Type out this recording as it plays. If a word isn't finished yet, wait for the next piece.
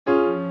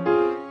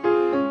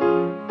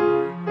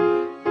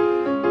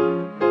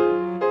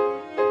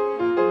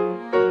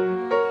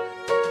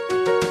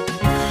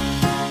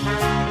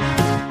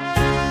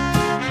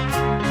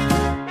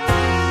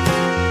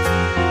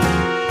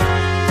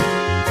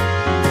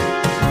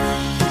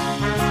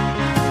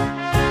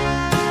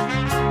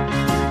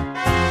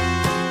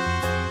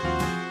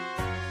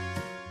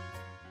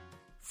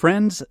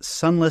Friends,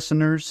 Sun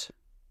listeners,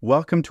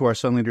 welcome to our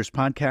Sun Leaders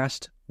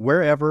podcast.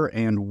 Wherever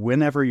and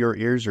whenever your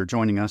ears are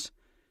joining us,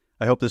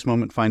 I hope this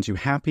moment finds you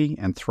happy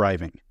and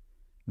thriving.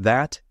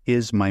 That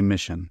is my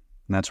mission,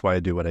 and that's why I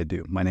do what I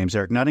do. My name's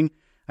Eric Nutting.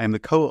 I am the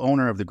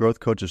co-owner of the Growth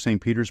Coach of St.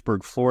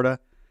 Petersburg, Florida.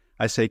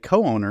 I say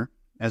co-owner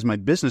as my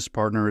business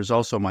partner is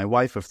also my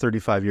wife of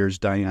 35 years,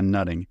 Diane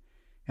Nutting.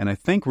 And I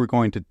think we're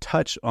going to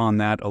touch on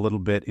that a little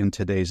bit in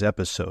today's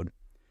episode.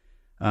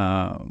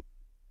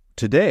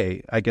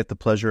 Today, I get the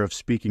pleasure of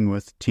speaking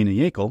with Tina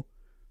Yakel,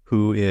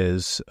 who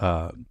is,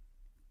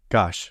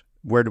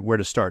 where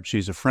to start?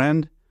 She's a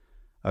friend,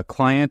 a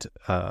client,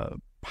 a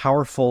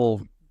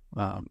powerful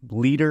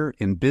leader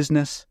in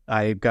business.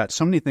 I've got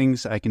so many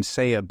things I can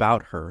say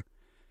about her,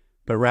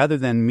 but rather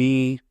than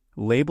me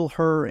label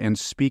her and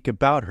speak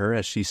about her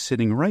as she's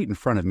sitting right in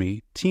front of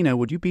me, Tina,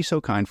 would you be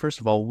so kind? First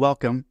of all,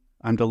 welcome.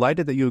 I'm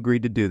delighted that you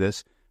agreed to do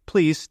this.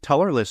 Please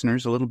tell our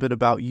listeners a little bit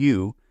about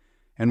you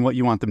and what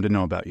you want them to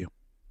know about you.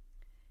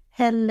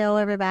 Hello,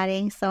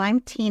 everybody. So I'm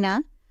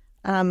Tina.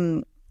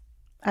 I've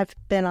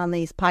been on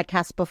these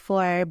podcasts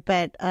before,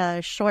 but a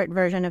short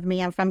version of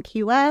me. I'm from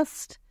Key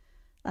West,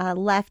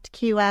 left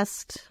Key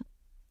West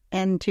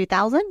in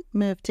 2000,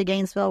 moved to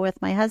Gainesville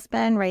with my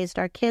husband, raised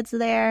our kids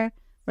there.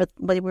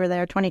 We were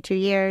there 22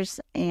 years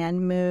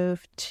and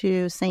moved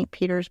to St.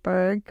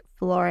 Petersburg,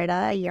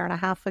 Florida, a year and a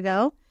half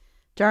ago.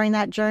 During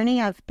that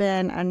journey, I've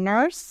been a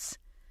nurse,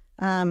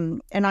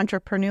 an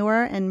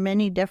entrepreneur in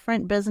many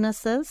different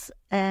businesses,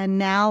 and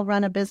now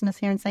run a business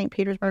here in St.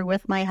 Petersburg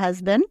with my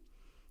husband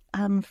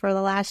for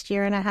the last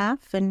year and a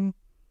half, and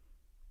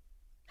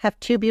have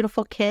two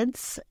beautiful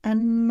kids,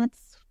 and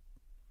that's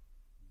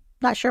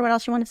not sure what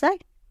else you want to say.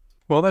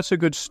 Well, that's a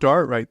good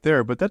start right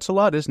there, but that's a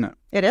lot, isn't it?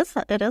 It is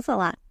a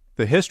lot.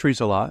 The history's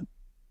a lot,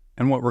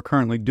 and what we're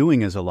currently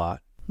doing is a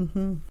lot.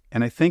 Mm-hmm.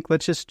 And I think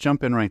let's just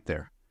jump in right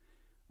there.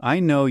 I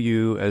know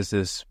you as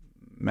this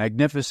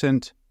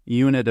magnificent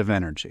unit of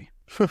energy.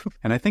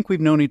 And I think we've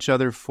known each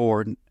other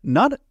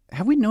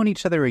have we known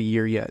each other a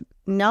year yet?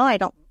 No, I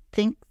don't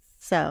think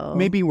so.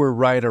 Maybe we're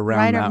right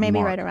around that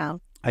mark. Right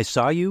around. I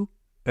saw you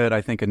at,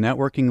 I think, a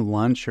networking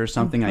lunch or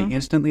something. Mm-hmm. I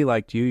instantly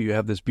liked you. You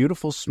have this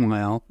beautiful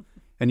smile,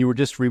 and you were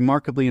just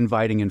remarkably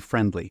inviting and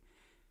friendly.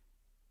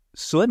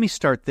 So let me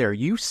start there.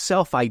 You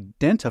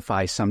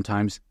self-identify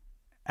sometimes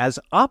as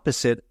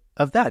opposite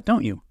of that,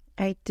 don't you?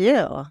 I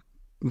do.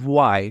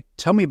 Why?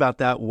 Tell me about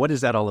that. What is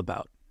that all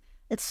about?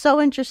 It's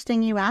so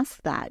interesting you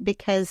ask that,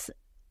 because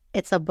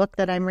it's a book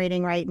that I'm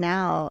reading right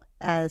now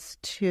as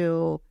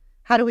to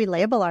how do we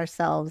label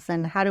ourselves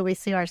and how do we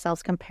see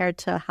ourselves compared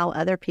to how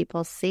other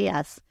people see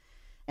us.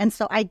 And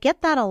so I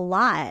get that a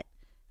lot.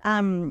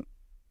 And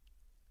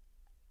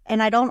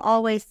I don't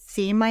always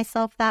see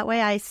myself that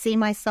way. I see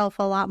myself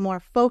a lot more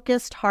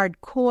focused,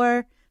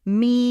 hardcore,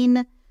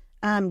 mean,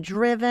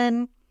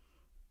 driven.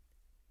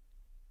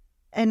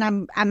 And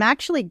I'm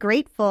actually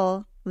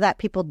grateful that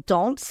people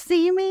don't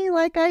see me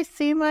like I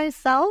see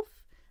myself,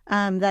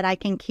 that I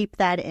can keep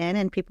that in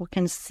and people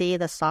can see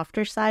the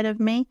softer side of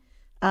me.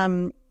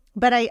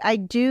 But I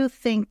do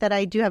think that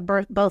I do have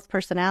both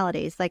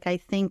personalities. Like, I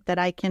think that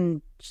I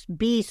can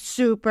be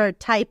super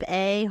type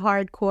A,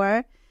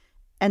 hardcore,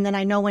 and then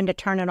I know when to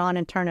turn it on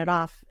and turn it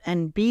off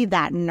and be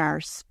that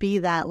nurse, be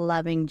that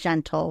loving,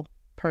 gentle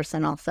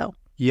person also.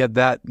 Yeah,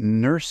 that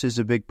nurse is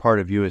a big part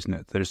of you, isn't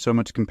it? There's so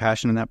much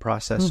compassion in that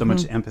process, so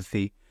much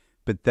empathy.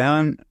 But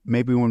then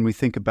maybe when we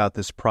think about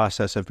this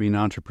process of being an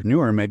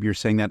entrepreneur, maybe you're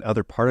saying that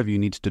other part of you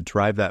needs to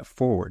drive that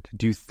forward.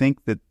 Do you think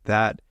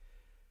that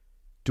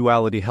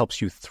duality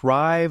helps you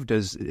thrive?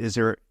 Is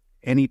there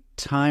any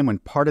time when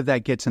part of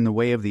that gets in the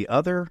way of the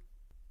other?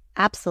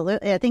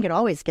 Absolutely. I think it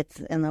always gets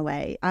in the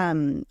way.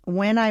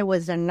 When I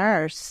was a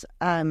nurse,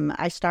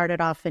 I started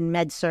off in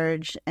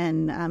med-surg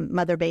and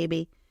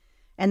mother-baby.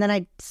 And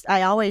then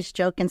I always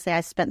joke and say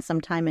I spent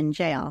some time in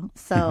jail.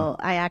 So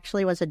I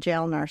actually was a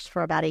jail nurse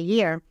for about a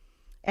year.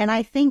 And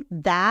I think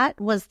that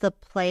was the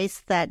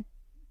place that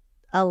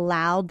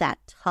allowed that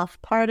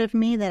tough part of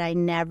me that I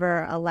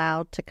never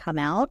allowed to come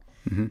out.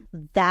 Mm-hmm.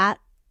 That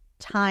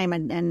time,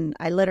 and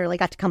I literally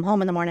got to come home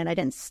in the morning. I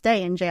didn't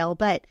stay in jail,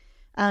 but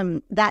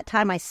that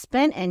time I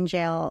spent in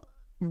jail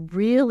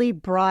really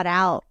brought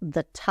out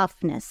the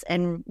toughness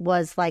and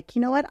was like,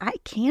 you know what, I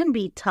can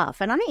be tough,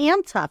 and I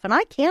am tough, and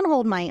I can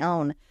hold my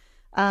own.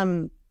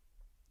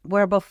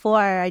 Where before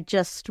I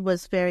just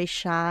was very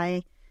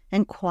shy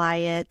and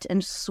quiet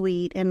and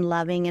sweet and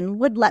loving and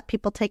would let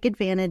people take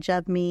advantage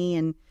of me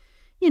and,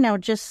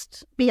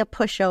 just be a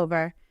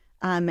pushover.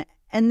 And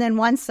then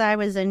once I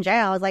was in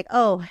jail, I was like,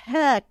 oh,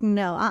 heck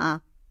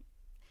no,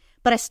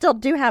 But I still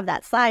do have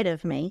that side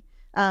of me.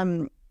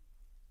 And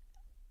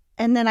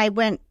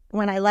then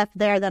when I left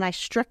there, then I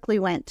strictly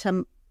went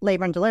to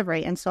labor and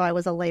delivery. And so I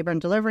was a labor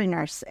and delivery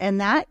nurse. And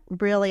that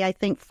really, I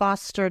think,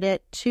 fostered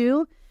it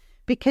too,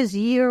 because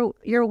you're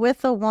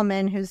with a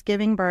woman who's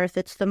giving birth.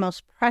 It's the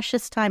most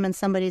precious time in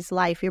somebody's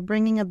life. You're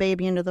bringing a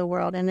baby into the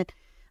world. And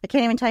I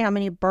can't even tell you how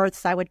many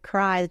births I would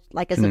cry,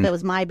 like as if it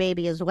was my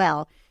baby as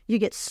well. You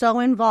get so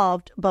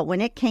involved. But when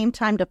it came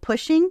time to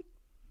pushing,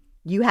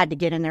 you had to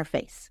get in their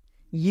face.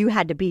 you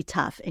had to be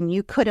tough, and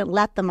you couldn't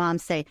let the mom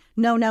say,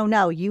 no, no,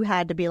 no. You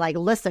had to be like,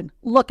 listen,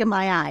 look in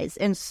my eyes.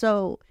 And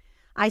so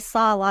I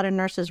saw a lot of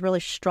nurses really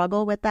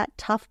struggle with that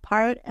tough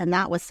part, and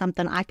that was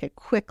something I could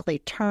quickly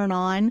turn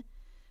on.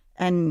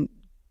 And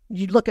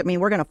you look at me,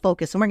 we're going to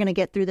focus, and we're going to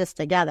get through this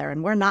together,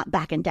 and we're not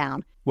backing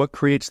down. What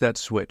creates that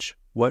switch?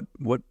 What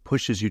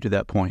pushes you to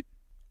that point?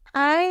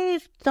 I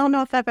don't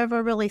know if I've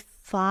ever really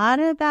thought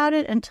about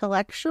it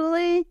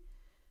intellectually.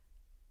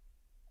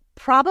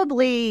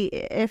 Probably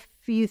if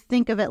you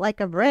think of it like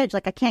a bridge,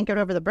 like I can't get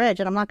over the bridge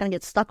and I'm not going to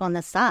get stuck on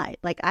this side.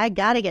 Like I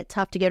got to get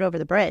tough to get over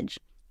the bridge.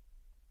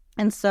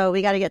 And so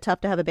we got to get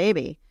tough to have a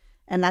baby.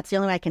 And that's the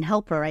only way I can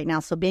help her right now.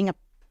 So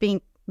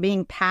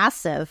being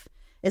passive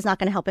is not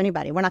going to help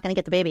anybody. We're not going to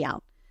get the baby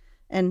out.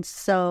 And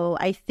so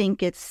I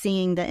think it's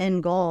seeing the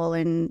end goal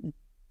and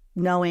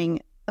knowing,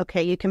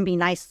 okay, you can be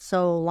nice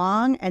so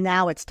long, and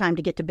now it's time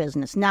to get to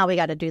business. Now we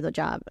got to do the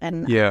job.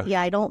 And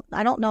I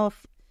don't know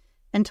if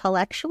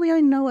intellectually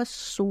I know a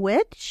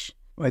switch.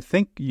 I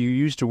think you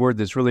used a word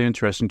that's really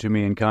interesting to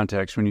me in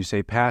context when you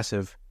say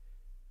passive.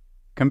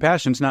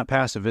 Compassion's not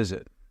passive, is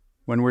it?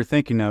 When we're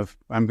thinking of,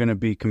 I'm going to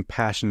be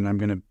compassionate, I'm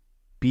going to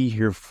be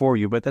here for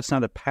you, but that's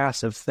not a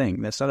passive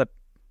thing. That's not a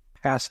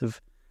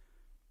passive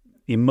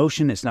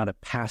emotion. It's not a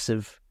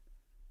passive.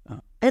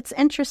 It's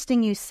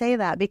interesting you say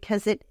that,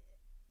 because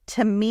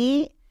to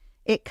me,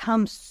 it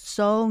comes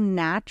so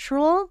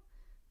natural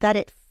that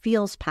it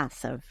feels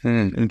passive.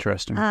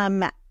 Interesting.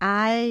 With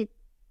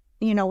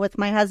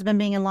my husband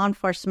being in law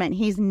enforcement,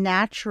 he's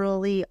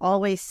naturally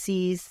always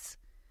sees,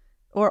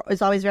 or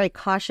is always very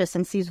cautious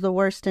and sees the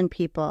worst in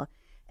people.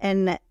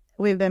 And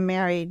we've been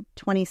married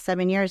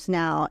 27 years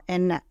now,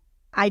 and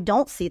I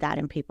don't see that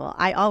in people.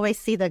 I always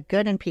see the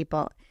good in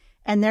people.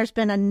 And there's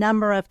been a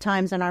number of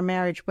times in our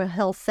marriage where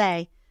he'll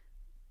say,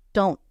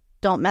 don't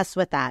mess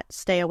with that.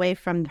 Stay away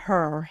from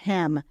her or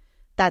him.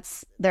 They're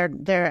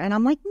and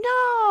I'm like,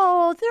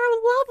 no,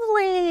 they're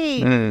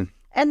lovely.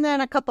 And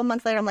then a couple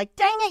months later, I'm like,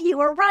 dang it, you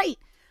were right,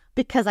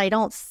 because I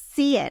don't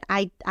see it.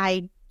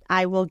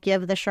 I will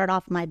give the shirt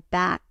off my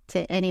back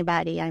to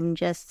anybody.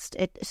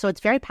 So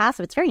it's very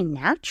passive. It's very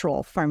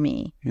natural for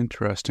me.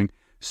 Interesting.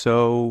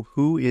 So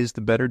who is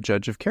the better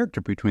judge of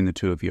character between the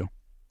two of you?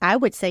 I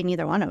would say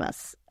neither one of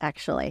us,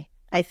 actually.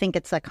 I think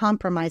it's a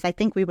compromise. I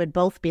think we would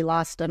both be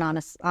lost and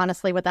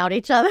honestly without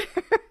each other.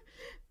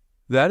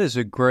 That is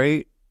a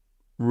great,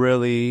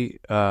 really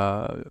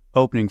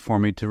opening for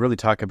me to really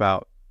talk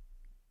about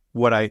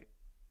what I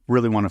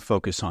really want to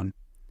focus on.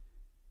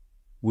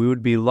 We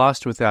would be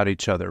lost without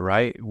each other,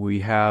 right? We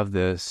have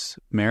this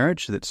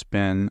marriage that's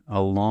been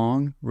a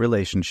long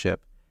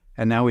relationship,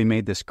 and now we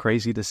made this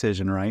crazy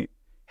decision, right?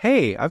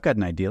 Hey, I've got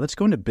an idea. Let's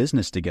go into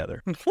business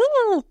together.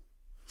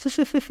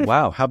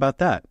 Wow, how about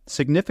that?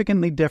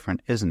 Significantly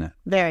different, isn't it?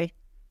 Very.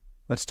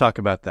 Let's talk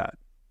about that.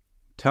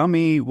 Tell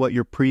me what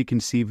your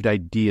preconceived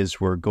ideas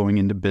were going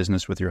into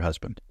business with your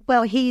husband.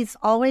 Well, he's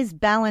always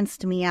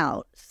balanced me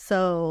out.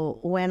 So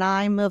when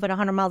I move at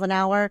 100 miles an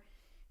hour,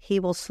 he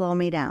will slow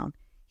me down.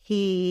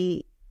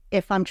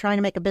 If I'm trying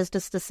to make a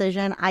business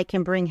decision, I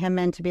can bring him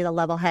in to be the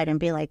level head and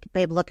be like,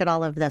 babe, look at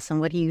all of this, and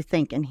what do you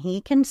think? And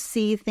he can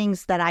see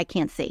things that I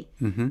can't see.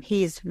 Mm-hmm.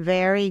 He's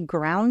very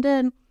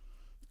grounded.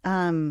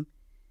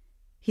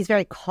 He's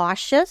very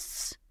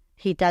cautious.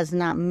 He does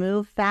not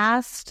move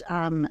fast.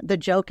 The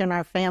joke in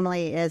our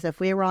family is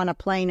if we were on a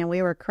plane and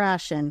we were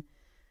crashing,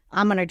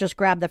 I'm going to just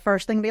grab the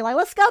first thing and be like,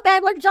 let's go,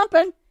 babe, we're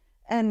jumping.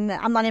 And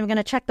I'm not even going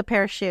to check the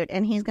parachute.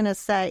 And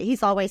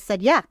he's always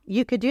said, yeah,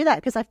 you could do that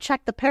because I've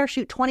checked the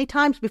parachute 20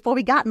 times before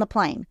we got in the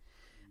plane.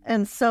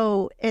 And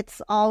so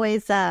it's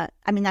always,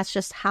 that's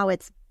just how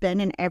it's been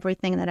in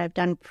everything that I've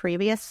done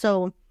previous.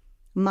 So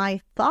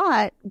my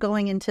thought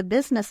going into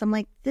business, I'm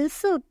like,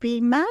 this will be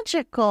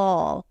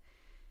magical.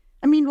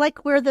 I mean,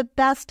 like we're the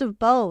best of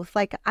both.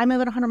 Like I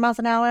move at 100 miles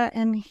an hour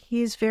and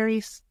he's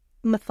very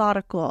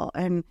methodical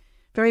and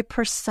very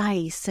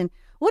precise. And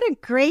what a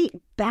great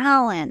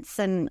balance.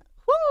 And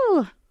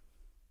whoo,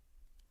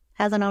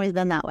 hasn't always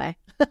been that way.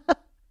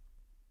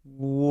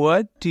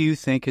 What do you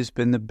think has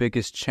been the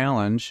biggest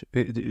challenge?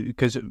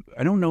 Because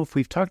I don't know if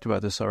we've talked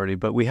about this already,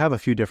 but we have a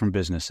few different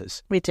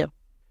businesses. Me too.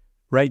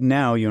 Right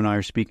now, you and I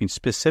are speaking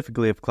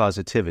specifically of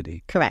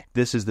Closetivity. Correct.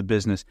 This is the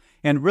business.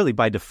 And really,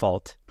 by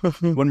default,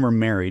 when we're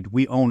married,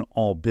 we own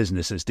all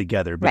businesses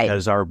together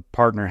because our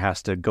partner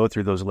has to go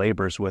through those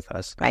labors with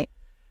us. Right.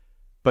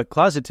 But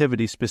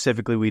Closetivity,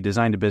 specifically, we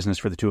designed a business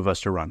for the two of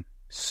us to run.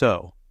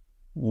 So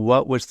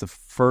what was the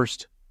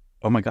first,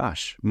 oh my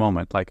gosh,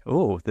 moment? Like,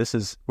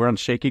 we're on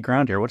shaky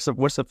ground here. What's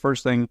the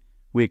first thing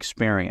we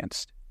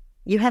experienced?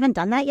 You haven't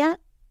done that yet?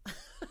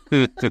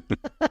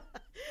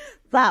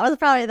 That was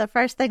probably the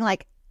first thing,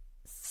 like,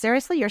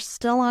 seriously, you're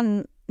still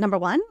on number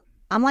 1?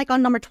 I'm like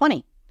on number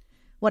 20,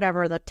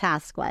 whatever the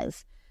task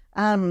was.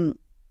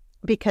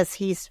 Because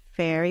he's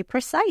very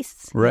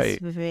precise. Right.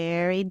 He's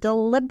very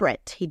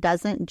deliberate. He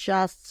doesn't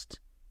just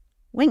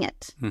wing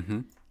it.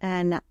 Mm-hmm.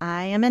 And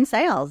I am in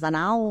sales, and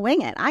I'll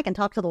wing it. I can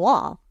talk to the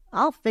wall.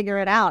 I'll figure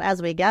it out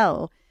as we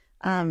go.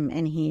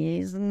 And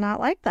he's not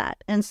like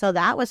that. And so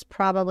that was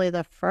probably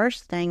the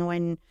first thing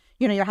when,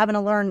 you're having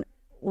to learn.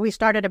 We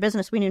started a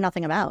business we knew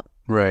nothing about.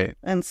 Right.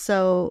 And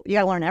so you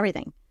got to learn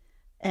everything.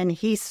 And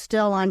he's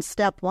still on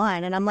step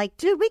 1. And I'm like,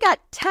 dude, we got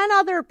 10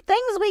 other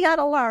things we got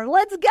to learn.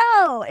 Let's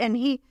go. And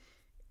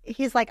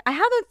he's like, I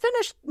haven't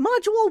finished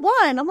module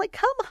 1. I'm like,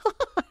 come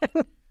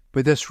on.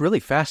 But that's really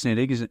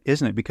fascinating,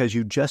 isn't it? Because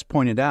you just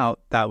pointed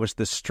out that was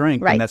the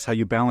strength, right. And that's how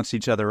you balance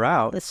each other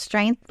out. The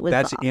strength was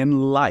that's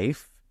in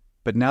life.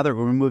 But now that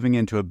we're moving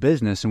into a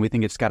business and we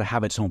think it's got to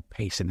have its own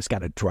pace and it's got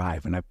to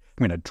drive, and I'm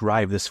going to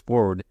drive this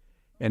forward,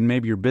 and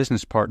maybe your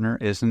business partner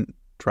isn't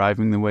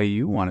driving the way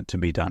you want it to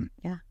be done.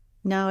 Yeah.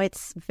 No,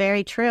 it's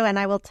very true. And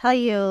I will tell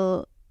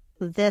you,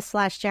 this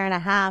last year and a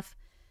half,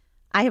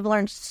 I have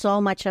learned so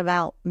much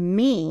about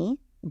me,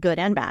 good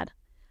and bad.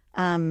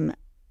 And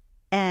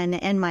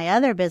in my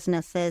other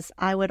businesses,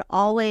 I would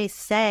always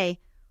say,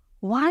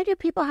 why do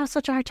people have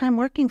such a hard time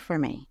working for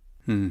me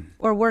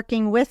or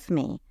working with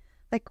me?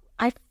 Like,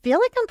 I feel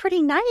like I'm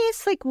pretty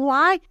nice. Like,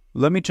 why?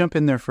 Let me jump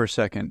in there for a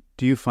second.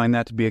 Do you find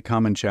that to be a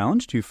common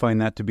challenge? Do you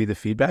find that to be the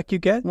feedback you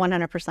get?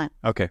 100%.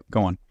 Okay,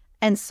 go on.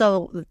 And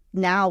so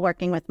now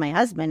working with my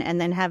husband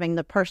and then having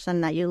the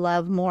person that you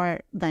love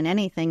more than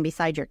anything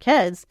beside your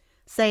kids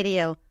say to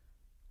you,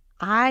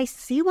 I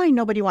see why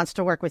nobody wants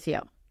to work with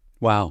you.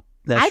 Wow.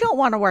 I don't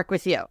want to work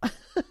with you.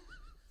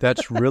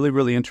 That's really,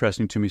 really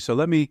interesting to me. So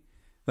let me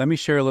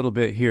share a little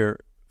bit here.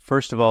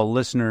 First of all,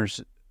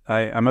 listeners,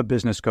 I'm a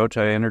business coach.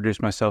 I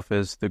introduce myself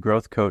as the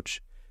growth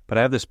coach, but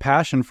I have this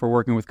passion for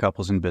working with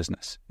couples in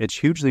business. It's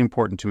hugely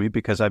important to me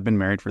because I've been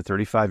married for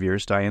 35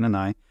 years, Diane and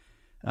I,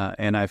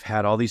 and I've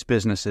had all these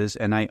businesses,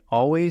 and I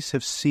always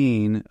have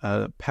seen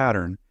a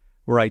pattern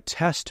where I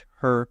test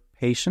her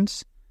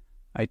patience,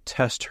 I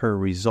test her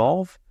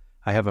resolve.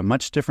 I have a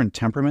much different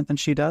temperament than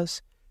she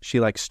does. She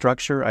likes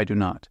structure. I do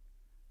not.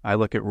 I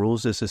look at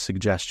rules as a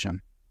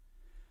suggestion.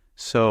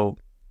 So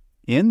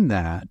in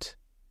that,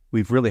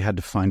 we've really had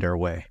to find our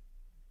way.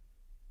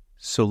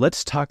 So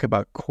let's talk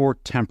about core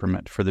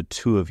temperament for the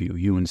two of you,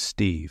 you and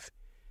Steve.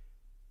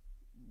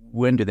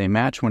 When do they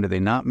match? When do they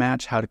not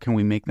match? How can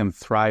we make them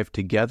thrive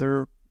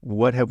together?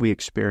 What have we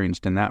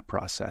experienced in that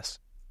process?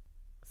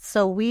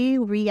 So we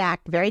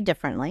react very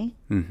differently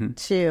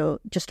to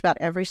just about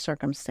every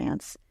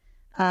circumstance.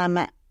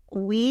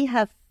 We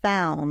have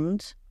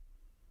found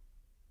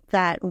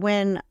that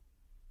when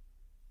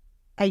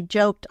I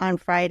joked on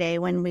Friday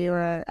when we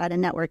were at a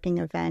networking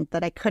event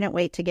that I couldn't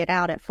wait to get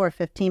out at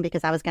 4:15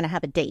 because I was going to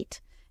have a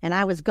date. And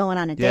I was going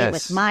on a date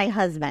with my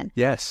husband.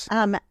 Yes.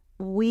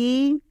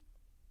 We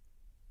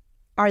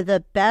are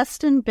the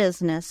best in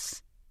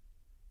business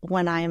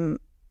when I'm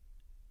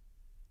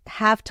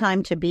have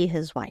time to be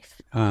his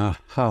wife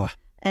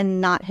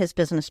and not his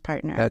business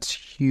partner. That's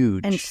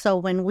huge. And so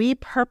when we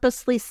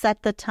purposely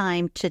set the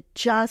time to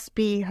just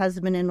be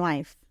husband and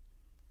wife,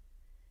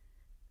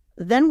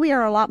 then we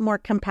are a lot more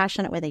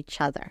compassionate with each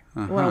other.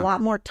 We're a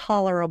lot more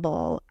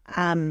tolerable.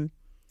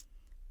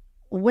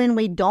 When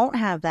we don't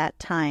have that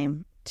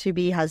time to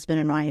be husband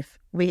and wife,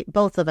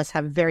 both of us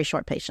have very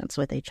short patience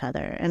with each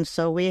other. And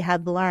so we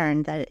have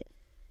learned that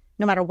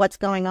no matter what's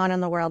going on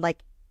in the world,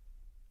 like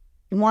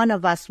one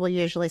of us will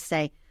usually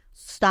say,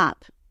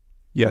 stop.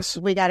 Yes.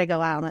 We got to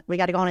go out. We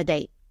got to go on a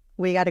date.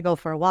 We got to go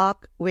for a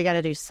walk. We got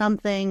to do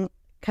something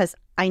because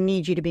I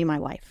need you to be my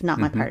wife, not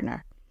my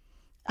partner.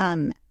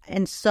 And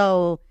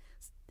so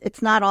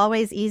it's not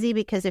always easy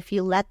because if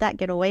you let that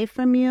get away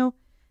from you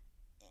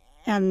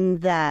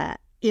and the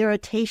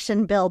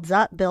irritation builds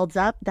up,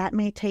 that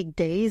may take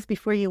days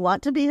before you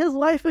want to be his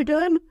wife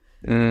again.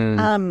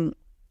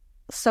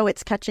 So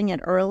it's catching it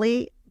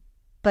early.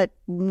 But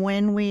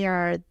when we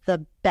are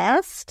the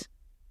best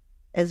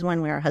is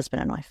when we are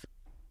husband and wife,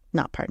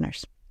 not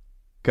partners.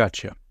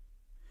 Gotcha.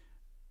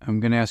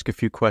 I'm going to ask a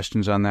few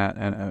questions on that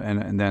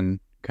and then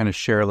kind of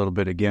share a little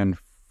bit again.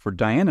 For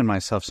Diane and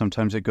myself,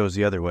 sometimes it goes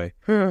the other way.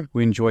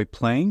 We enjoy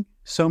playing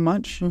so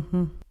much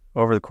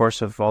over the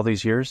course of all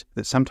these years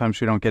that sometimes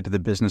we don't get to the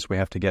business we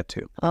have to get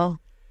to. Oh.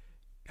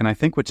 And I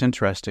think what's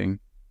interesting,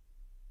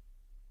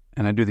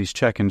 and I do these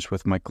check-ins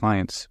with my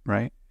clients,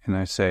 right? And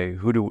I say,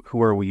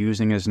 who are we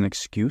using as an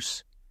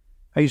excuse?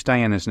 I use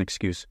Diane as an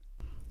excuse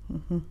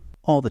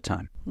all the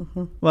time.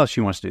 Well,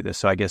 she wants to do this,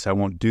 so I guess I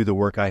won't do the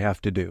work I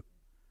have to do.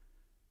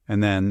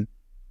 And then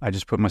I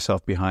just put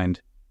myself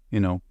behind,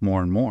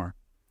 more and more.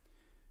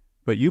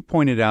 But you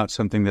pointed out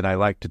something that I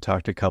like to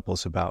talk to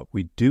couples about.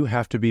 We do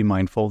have to be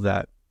mindful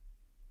that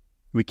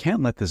we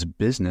can't let this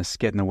business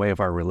get in the way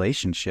of our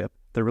relationship.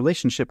 The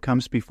relationship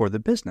comes before the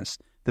business.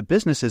 The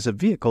business is a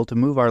vehicle to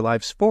move our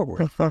lives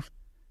forward.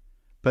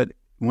 But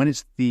when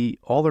it's the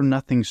all or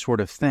nothing sort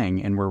of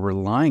thing and we're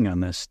relying on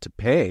this to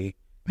pay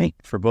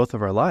for both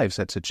of our lives,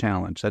 that's a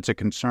challenge. That's a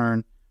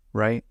concern,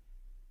 right?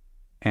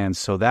 And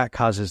so that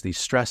causes these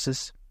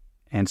stresses.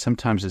 And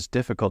sometimes it's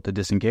difficult to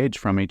disengage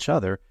from each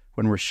other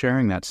when we're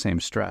sharing that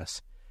same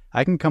stress.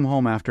 I can come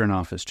home after an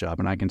office job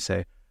and I can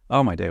say,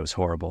 oh, my day was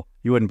horrible.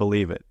 You wouldn't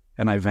believe it.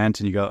 And I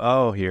vent and you go,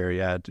 oh, here,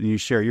 yeah. And you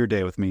share your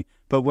day with me.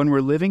 But when we're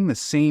living the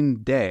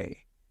same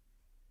day,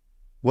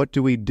 what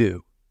do we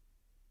do?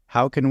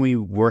 How can we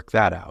work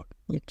that out?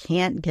 You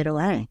can't get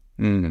away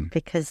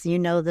because you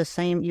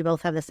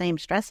both have the same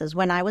stresses.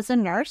 When I was a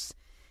nurse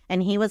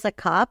and he was a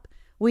cop,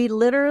 we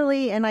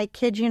literally, and I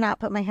kid you not,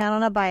 put my hand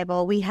on a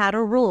Bible, we had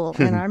a rule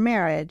in our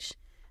marriage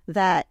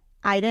that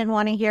I didn't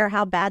want to hear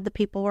how bad the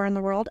people were in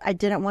the world. I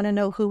didn't want to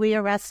know who we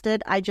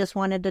arrested. I just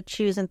wanted to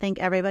choose and think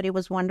everybody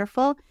was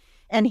wonderful.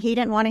 And he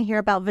didn't want to hear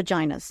about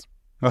vaginas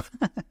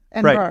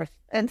and birth.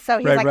 And so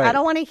he's like, I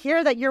don't want to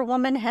hear that your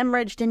woman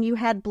hemorrhaged and you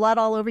had blood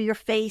all over your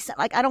face.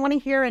 Like, I don't want to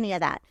hear any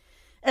of that.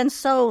 And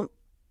so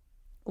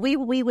we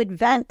would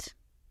vent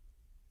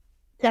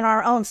in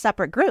our own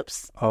separate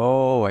groups.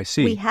 Oh, I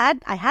see.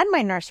 I had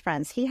my nurse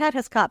friends. He had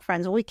his cop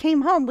friends. When we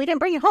came home, we didn't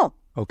bring it home.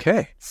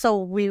 Okay.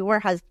 So we were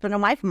husband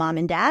and wife, mom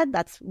and dad.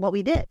 That's what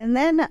we did. And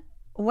then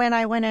when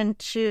I went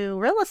into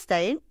real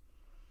estate,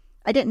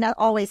 I didn't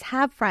always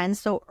have friends.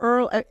 So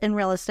early in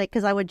real estate,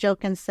 because I would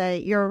joke and say,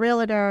 you're a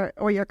realtor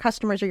or your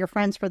customers are your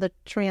friends for the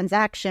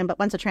transaction. But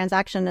once the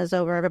transaction is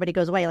over, everybody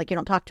goes away. Like you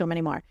don't talk to them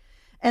anymore.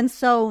 And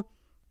so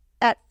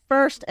at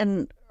first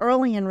and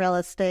early in real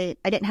estate,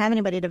 I didn't have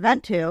anybody to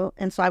vent to.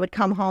 And so I would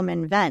come home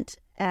and vent.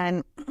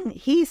 And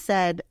he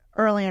said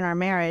early in our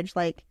marriage,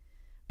 like,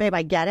 babe,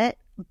 I get it,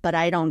 but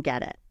I don't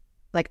get it.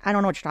 Like, I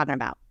don't know what you're talking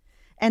about.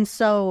 And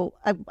so,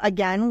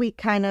 again, we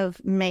kind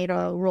of made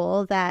a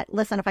rule that,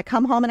 listen, if I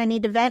come home and I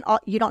need to vent,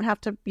 you don't have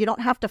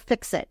to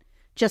fix it.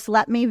 Just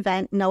let me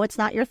vent. No, it's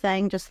not your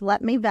thing. Just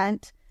let me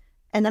vent.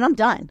 And then I'm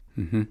done.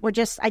 Mm-hmm.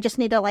 I just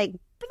need to like,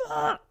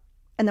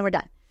 and then we're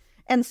done.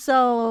 And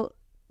so,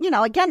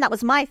 again, that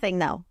was my thing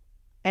though.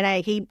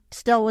 And he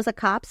still was a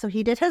cop, so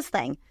he did his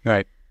thing.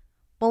 Right.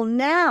 Well,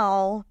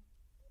 now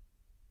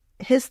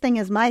his thing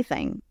is my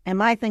thing and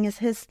my thing is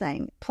his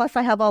thing. Plus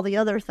I have all the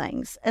other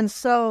things. And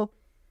so,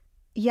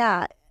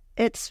 yeah,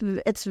 it's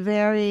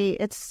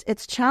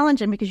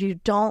challenging because you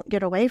don't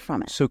get away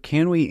from it. So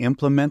can we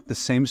implement the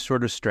same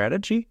sort of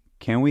strategy?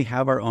 Can we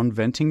have our own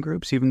venting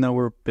groups even though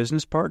we're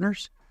business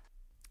partners?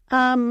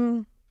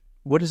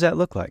 What does that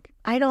look like?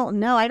 I don't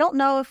know. I don't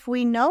know if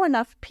we know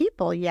enough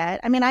people yet.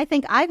 I mean, I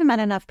think I've met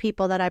enough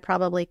people that I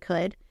probably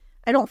could.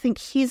 I don't think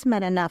he's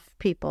met enough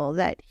people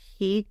that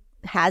he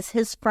has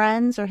his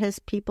friends or his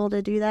people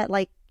to do that.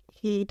 Like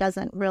he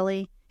doesn't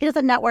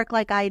network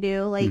like I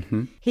do. Like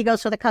he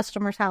goes to the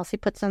customer's house, he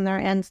puts in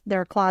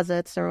their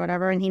closets or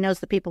whatever, and he knows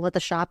the people at the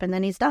shop, and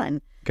then he's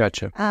done.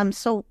 Gotcha.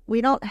 So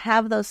we don't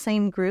have those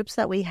same groups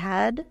that we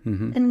had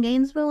in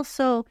Gainesville.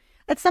 So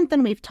it's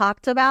something we've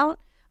talked about.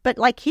 But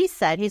like he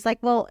said, he's like,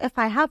 well, if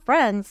I have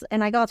friends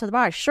and I go out to the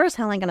bar, I sure as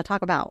hell ain't going to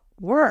talk about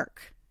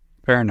work.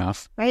 Fair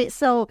enough. Right.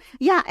 So,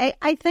 yeah,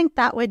 I think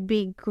that would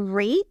be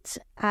great.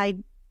 I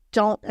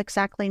don't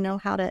exactly know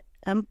how to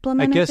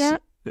implement it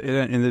yet.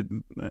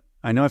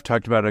 I know I've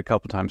talked about it a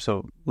couple times.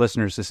 So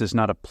listeners, this is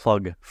not a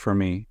plug for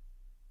me,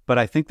 but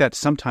I think that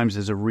sometimes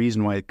is a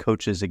reason why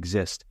coaches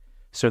exist.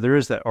 So there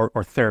is that, or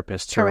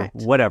therapists. Correct.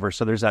 Or whatever.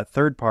 So there's that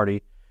third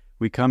party.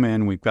 We come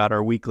in, we've got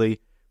our weekly,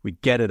 we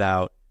get it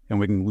out, and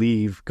we can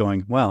leave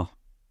going, well,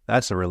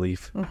 that's a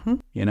relief,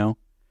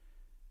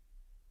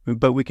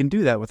 But we can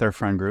do that with our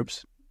friend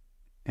groups.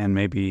 And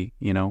maybe,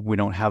 we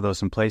don't have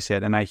those in place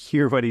yet. And I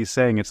hear what he's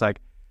saying. It's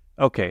like,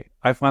 okay,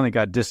 I finally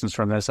got distance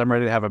from this. I'm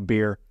ready to have a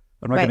beer.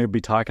 I'm not going to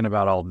be talking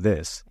about all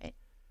this. Right.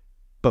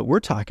 But we're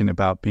talking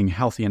about being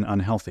healthy and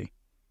unhealthy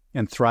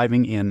and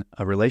thriving in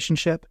a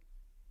relationship,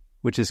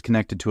 which is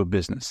connected to a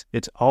business.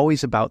 It's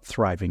always about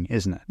thriving,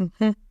 isn't it?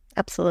 Mm-hmm.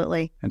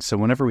 Absolutely. And so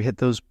whenever we hit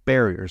those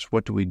barriers,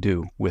 what do we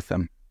do with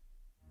them?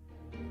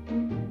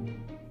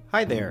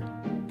 Hi there.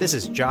 This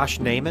is Josh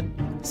Naiman,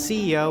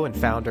 CEO and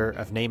founder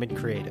of Naiman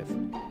Creative.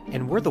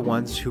 And we're the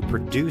ones who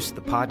produce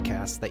the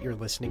podcast that you're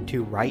listening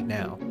to right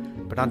now.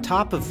 But on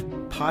top of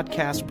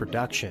podcast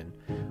production,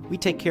 we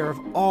take care of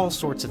all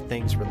sorts of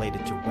things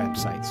related to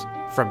websites,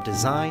 from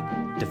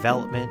design,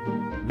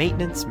 development,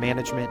 maintenance,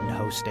 management, and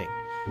hosting.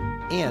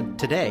 And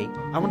today,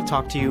 I want to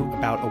talk to you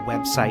about a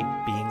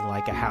website being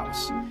like a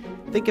house.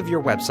 Think of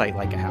your website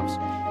like a house.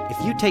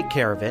 If you take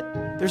care of it,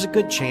 there's a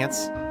good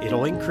chance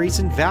it'll increase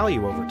in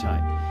value over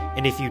time.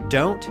 And if you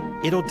don't,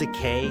 it'll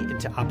decay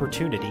into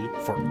opportunity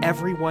for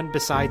everyone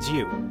besides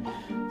you.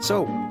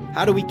 So,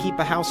 how do we keep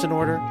a house in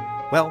order?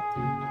 Well,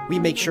 we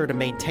make sure to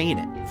maintain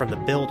it from the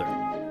builder.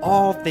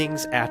 All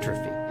things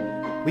atrophy.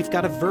 We've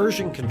got to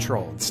version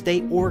control and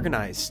stay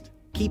organized,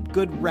 keep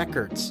good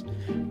records.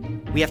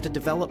 We have to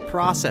develop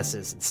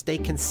processes and stay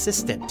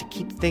consistent to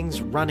keep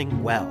things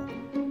running well.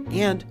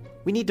 And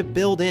we need to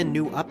build in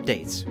new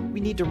updates. We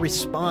need to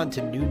respond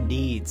to new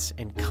needs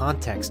and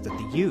context of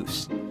the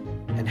use.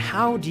 And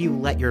how do you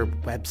let your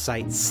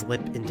website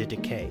slip into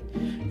decay?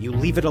 You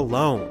leave it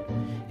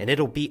alone, and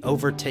it'll be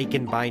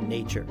overtaken by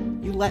nature.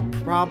 You let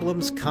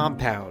problems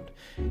compound.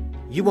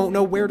 You won't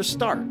know where to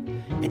start,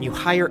 and you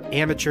hire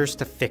amateurs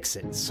to fix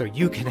it, so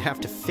you can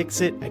have to fix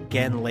it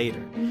again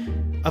later.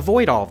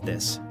 Avoid all of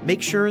this.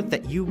 Make sure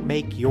that you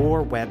make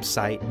your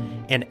website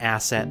an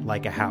asset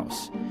like a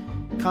house.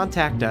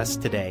 Contact us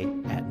today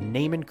at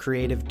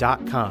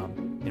naimancreative.com,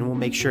 and we'll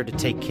make sure to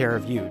take care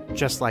of you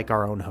just like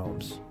our own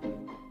homes.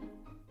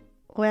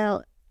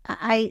 Well,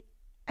 I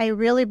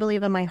really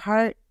believe in my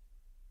heart,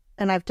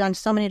 and I've done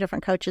so many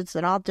different coaches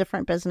at all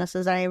different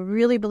businesses. I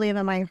really believe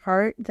in my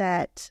heart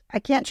that I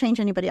can't change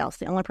anybody else.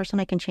 The only person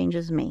I can change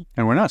is me.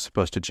 And we're not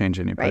supposed to change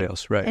anybody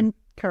else, right? And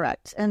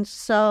correct. And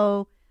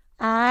so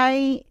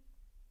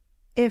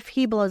if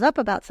he blows up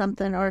about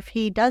something or if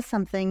he does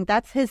something,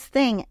 that's his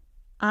thing.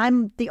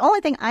 The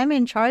only thing I'm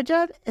in charge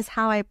of is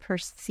how I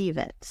perceive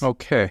it.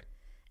 Okay.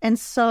 And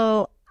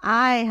so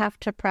I have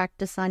to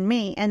practice on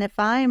me. And if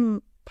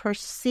I'm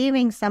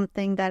perceiving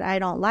something that I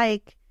don't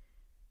like,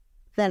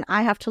 then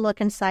I have to look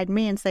inside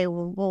me and say,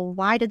 well,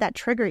 why did that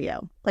trigger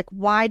you? Like,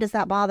 why does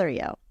that bother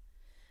you?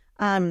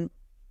 And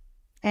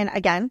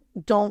again,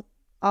 don't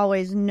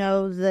always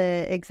know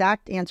the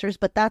exact answers,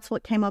 but that's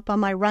what came up on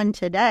my run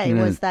today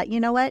was that, you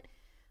know what?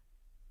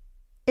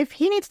 If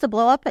he needs to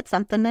blow up at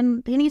something,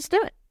 then he needs to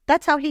do it.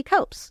 That's how he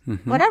copes.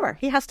 Mm-hmm. Whatever.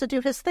 He has to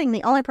do his thing.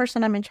 The only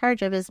person I'm in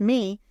charge of is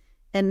me.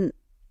 And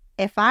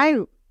if I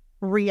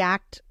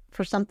react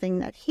for something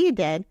that he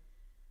did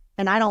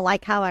and I don't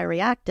like how I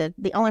reacted,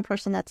 the only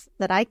person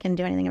that I can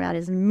do anything about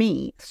is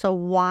me. So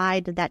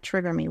why did that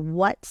trigger me?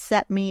 What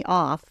set me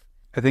off?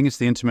 I think it's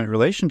the intimate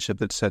relationship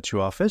that sets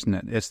you off, isn't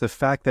it? It's the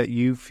fact that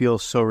you feel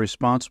so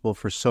responsible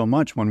for so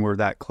much when we're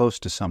that close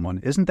to someone.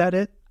 Isn't that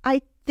it?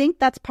 I think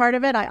that's part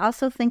of it. I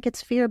also think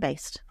it's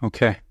fear-based.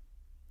 Okay.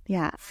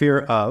 Yeah. Fear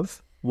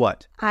of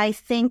what? I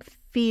think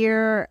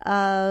fear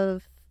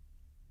of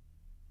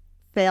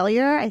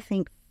failure. I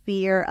think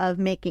fear of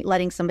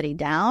letting somebody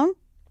down.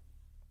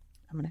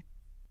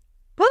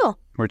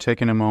 We're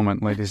taking a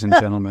moment, ladies and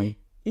gentlemen.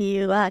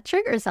 You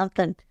trigger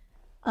something.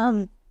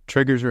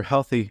 Triggers are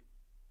healthy.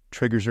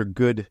 Triggers are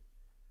good.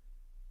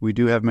 We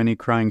do have many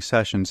crying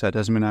sessions. That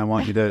doesn't mean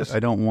I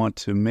don't want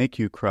to make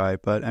you cry,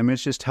 but I mean,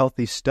 it's just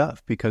healthy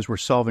stuff because we're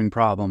solving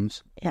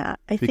problems. Yeah.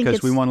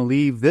 Because we want to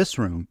leave this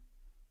room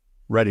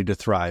ready to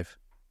thrive.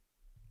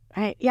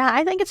 Right. Yeah.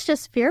 I think it's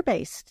just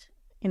fear-based.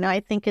 I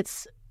think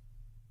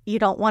you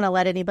don't want to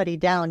let anybody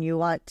down. You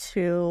want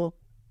to,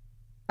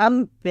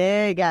 I'm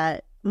big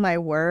at my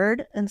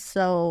word. And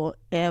so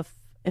if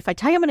I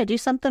tell you I'm going to do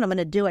something, I'm going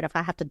to do it if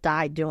I have to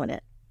die doing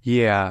it.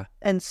 Yeah.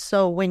 And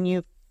so when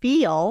you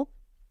feel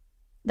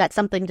that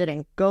something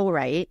didn't go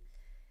right,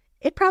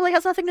 it probably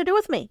has nothing to do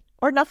with me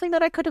or nothing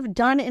that I could have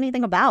done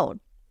anything about.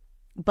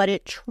 But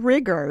it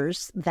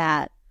triggers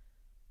that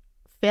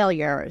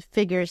failure,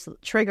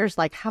 triggers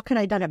like, how could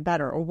I have done it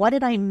better? Or what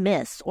did I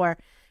miss?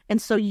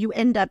 And so you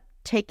end up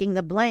taking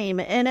the blame,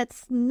 and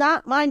it's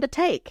not mine to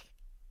take.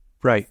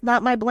 Right. It's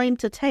not my blame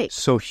to take.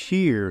 So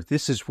here,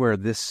 this is where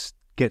this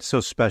gets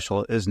so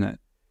special, isn't it?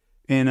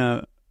 In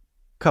a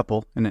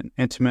couple, in an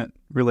intimate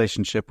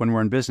relationship, when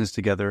we're in business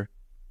together,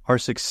 our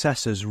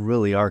successes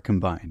really are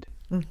combined.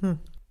 Mm-hmm.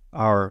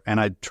 And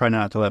I try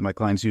not to let my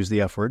clients use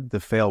the F word, the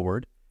fail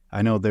word.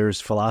 I know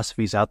there's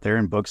philosophies out there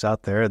and books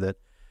out there that,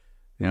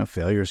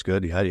 failure is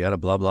good, yada, yada,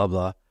 blah, blah,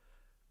 blah.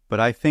 But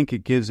I think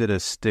it gives it a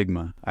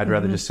stigma. I'd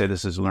rather just say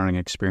this is a learning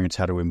experience.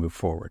 How do we move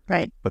forward?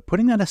 Right. But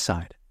putting that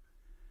aside,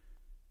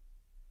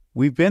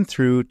 we've been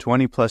through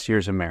 20 plus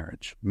years of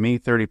marriage, me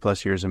 30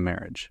 plus years of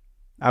marriage.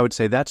 I would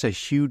say that's a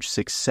huge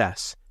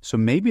success. So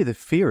maybe the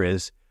fear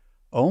is,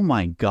 oh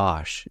my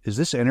gosh, is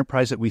this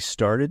enterprise that we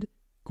started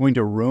going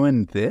to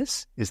ruin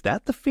this? Is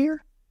that the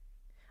fear?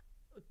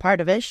 Part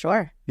of it,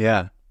 sure.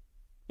 Yeah.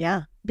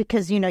 Yeah.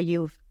 Because,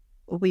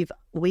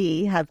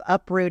 we have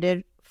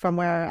uprooted from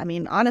where,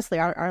 honestly,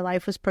 our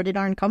life was pretty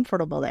darn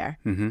comfortable there.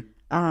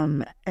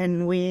 Mm-hmm.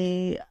 And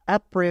we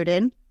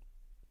uprooted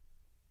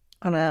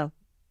on a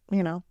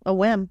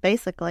whim,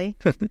 basically,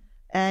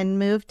 and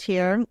moved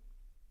here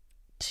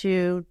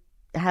to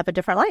have a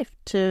different life,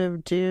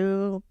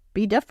 to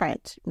be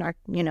different.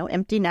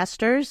 Empty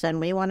nesters, and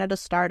we wanted to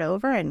start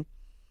over,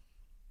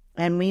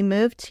 and we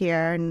moved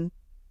here and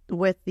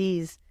with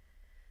these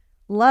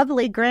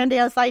lovely,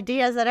 grandiose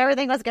ideas that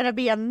everything was going to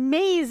be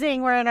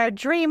amazing. We're in our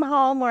dream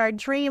home, we're our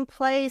dream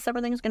place,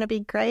 everything's going to be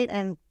great.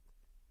 And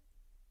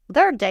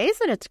there are days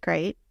that it's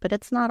great, but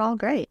it's not all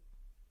great.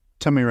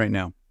 Tell me right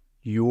now,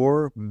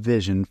 your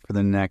vision for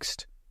the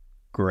next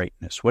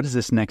greatness. What does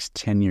this next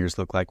 10 years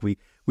look like? We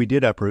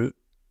did uproot.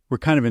 We're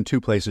kind of in two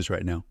places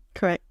right now.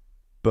 Correct.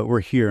 But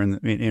we're here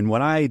in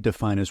what I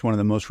define as one of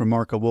the most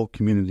remarkable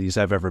communities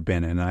I've ever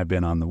been in. I've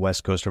been on the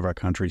west coast of our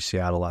country,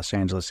 Seattle, Los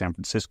Angeles, San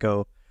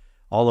Francisco,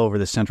 all over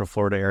the Central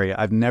Florida area.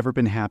 I've never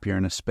been happier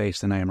in a space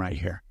than I am right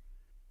here.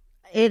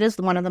 It is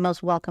one of the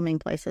most welcoming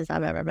places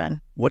I've ever been.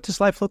 What does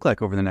life look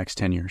like over the next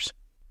 10 years?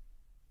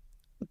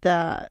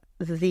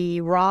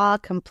 The raw,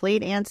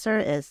 complete answer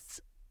is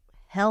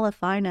hell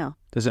if I know.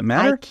 Does it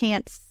matter? I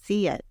can't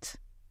see it.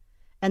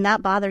 And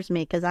that bothers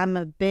me because I'm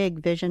a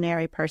big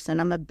visionary person.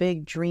 I'm a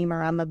big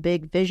dreamer. I'm a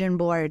big vision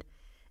board.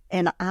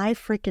 And I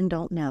freaking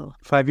don't know.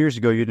 5 years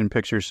ago, you didn't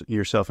picture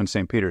yourself in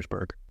St.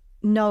 Petersburg.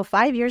 No,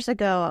 5 years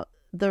ago,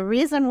 the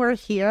reason we're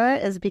here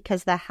is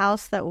because the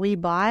house that we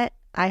bought,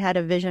 I had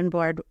a vision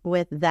board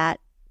with that.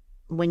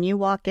 When you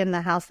walk in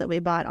the house that we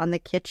bought, on the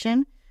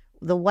kitchen,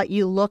 what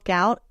you look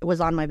out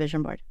was on my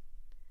vision board.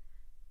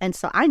 And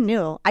so I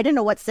didn't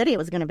know what city it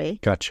was going to be.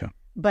 Gotcha.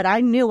 but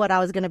I knew what I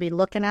was going to be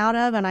looking out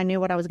of, and I knew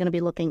what I was going to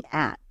be looking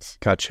at.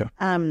 Gotcha.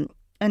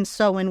 And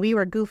so when we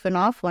were goofing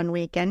off one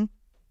weekend,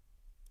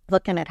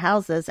 looking at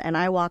houses, and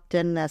I walked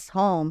in this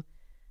home,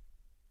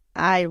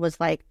 I was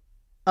like,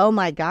 oh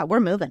my God, we're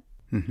moving.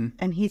 Mm-hmm.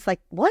 And he's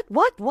like, what?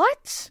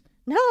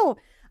 No.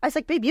 I was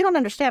like, babe, you don't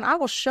understand. I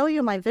will show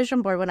you my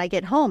vision board when I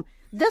get home.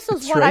 This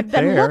is what I've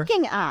been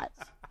looking at.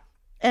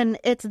 And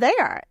it's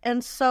there.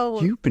 And so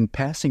you've been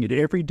passing it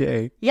every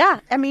day. Yeah.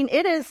 I mean,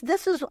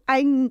 this is where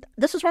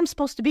I'm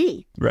supposed to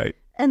be. Right.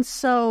 And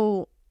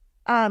so,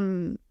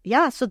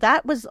 so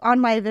that was on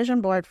my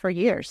vision board for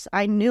years.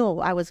 I knew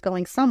I was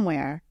going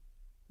somewhere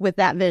with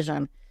that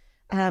vision.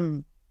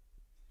 And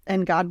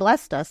God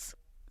blessed us.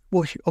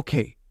 Well,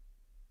 okay.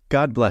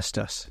 God blessed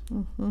us.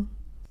 Mm-hmm.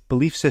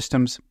 Belief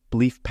systems,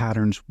 belief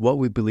patterns, what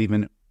we believe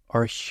in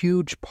are a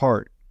huge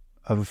part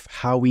of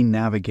how we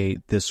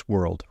navigate this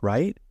world,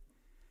 right?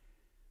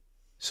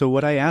 So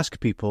what I ask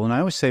people, and I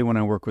always say when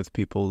I work with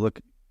people, look,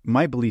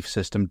 my belief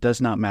system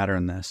does not matter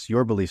in this.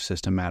 Your belief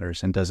system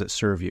matters, and does it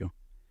serve you?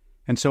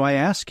 And so I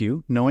ask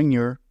you, knowing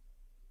your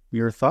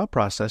thought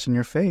process and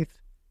your faith,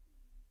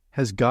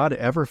 has God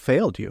ever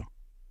failed you?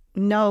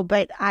 No,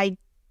 but I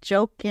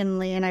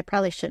jokingly, and I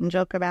probably shouldn't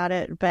joke about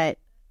it, but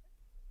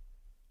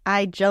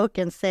I joke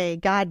and say,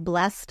 God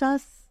blessed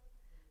us.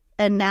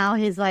 And now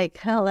he's like,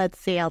 oh, let's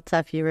see how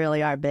tough you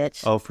really are,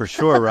 bitch. Oh, for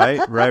sure, right?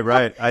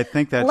 Right. I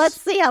think that's...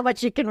 Let's see how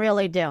much you can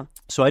really do.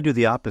 So I do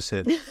the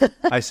opposite.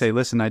 I say,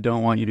 listen, I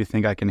don't want you to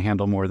think I can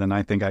handle more than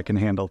I think I can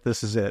handle.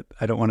 This is it.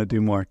 I don't want to do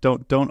more.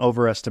 Don't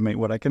overestimate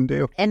what I can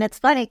do. And it's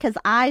funny because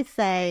I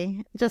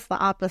say just the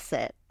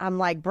opposite. I'm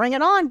like, bring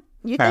it on.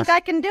 You think I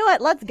can do it?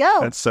 Let's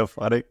go. That's so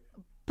funny.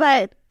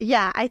 But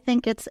yeah, I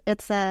think it's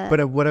a...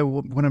 But what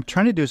I'm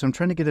trying to do is I'm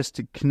trying to get us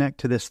to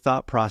connect to this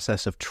thought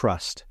process of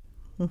trust.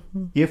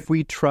 Mm-hmm. If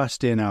we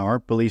trust in our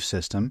belief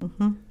system,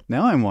 mm-hmm.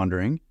 Now I'm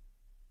wondering,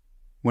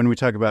 when we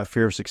talk about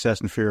fear of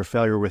success and fear of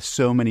failure, with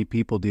so many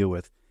people deal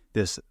with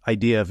this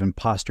idea of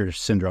imposter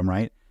syndrome,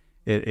 right?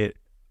 The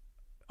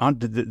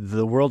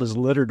world is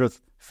littered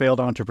with failed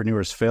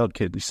entrepreneurs, failed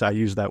kids. I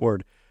use that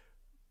word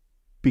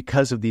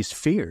because of these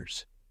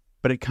fears.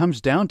 But it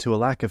comes down to a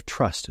lack of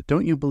trust.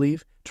 Don't you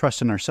believe?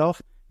 Trust in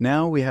ourselves.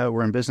 Now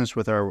we're in business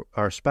with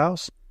our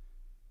spouse.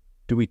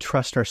 Do we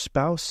trust our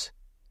spouse?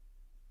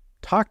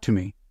 Talk to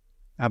me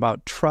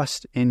about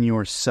trust in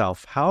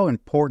yourself. How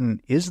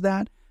important is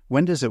that?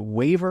 When does it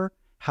waver?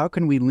 How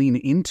can we lean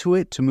into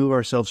it to move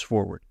ourselves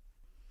forward?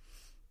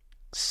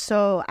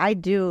 So I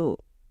do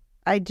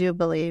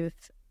believe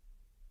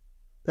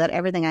that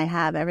everything I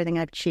have, everything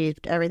I've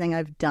achieved, everything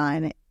I've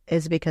done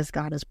is because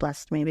God has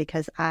blessed me,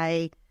 because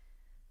I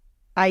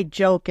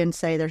joke and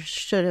say there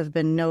should have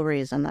been no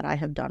reason that I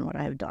have done what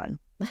I have done.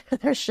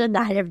 There should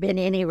not have been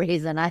any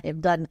reason. I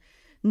have done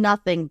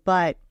nothing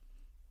but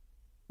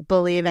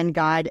believe in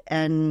God,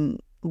 and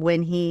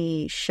when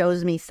he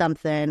shows me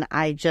something,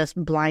 I just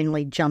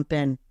blindly jump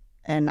in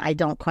and I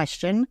don't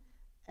question.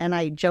 And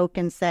I joke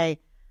and say,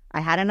 I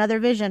had another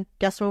vision.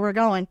 Guess where we're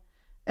going?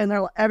 And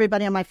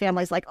everybody in my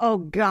family is like, oh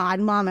God,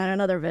 Mom had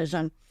another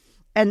vision.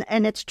 And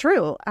it's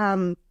true.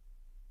 And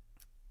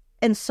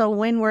so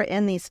when we're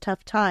in these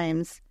tough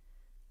times,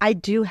 I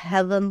do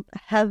heavily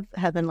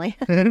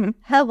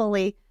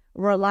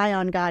rely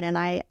on God. And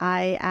I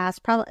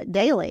ask probably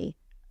daily,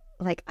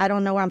 like, I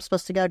don't know where I'm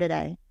supposed to go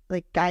today.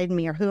 Like, guide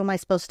me, or who am I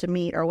supposed to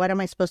meet, or what am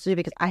I supposed to do?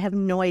 Because I have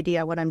no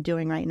idea what I'm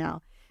doing right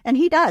now. And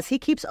he does. He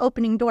keeps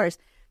opening doors.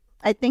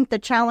 I think the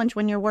challenge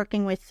when you're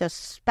working with a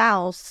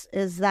spouse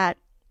is that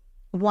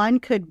one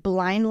could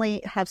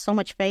blindly have so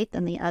much faith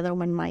and the other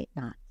one might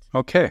not.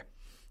 Okay.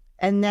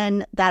 And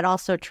then that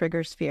also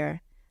triggers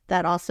fear.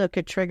 That also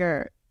could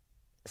trigger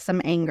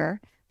some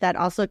anger. That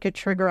also could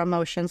trigger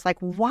emotions like,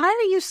 why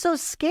are you so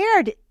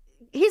scared?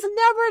 He's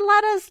never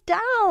let us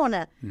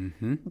down.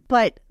 Mm-hmm.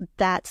 But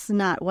that's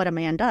not what a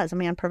man does. A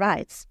man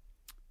provides.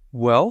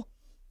 Well,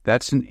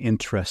 that's an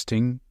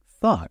interesting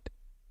thought.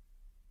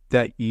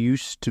 That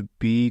used to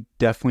be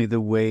definitely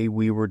the way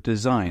we were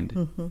designed.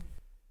 Mm-hmm.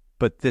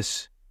 But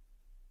this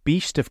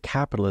beast of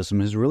capitalism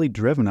has really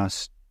driven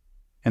us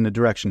in a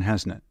direction,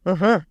 hasn't it?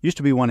 Mm-hmm. Used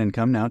to be one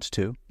income, now it's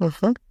two.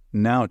 Mm-hmm.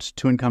 Now it's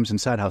two incomes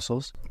and side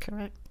hustles.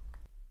 Correct.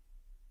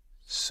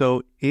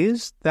 So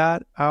is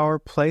that our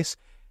place?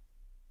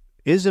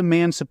 Is a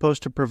man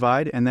supposed to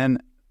provide? And then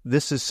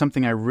this is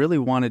something I really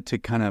wanted to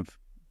kind of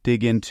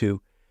dig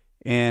into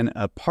in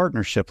a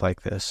partnership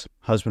like this,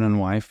 husband and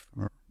wife,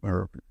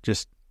 or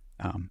just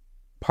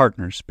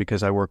partners,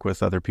 because I work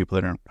with other people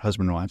that are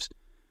husband and wives.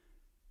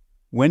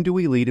 When do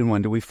we lead and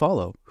when do we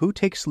follow? Who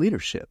takes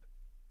leadership?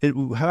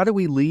 How do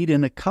we lead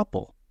in a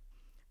couple?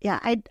 Yeah,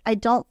 I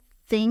don't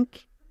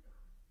think,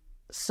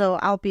 so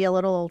I'll be a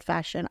little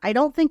old-fashioned. I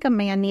don't think a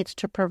man needs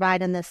to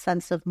provide in the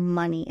sense of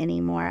money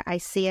anymore. I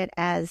see it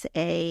as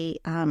a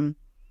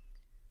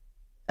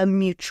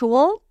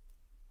mutual,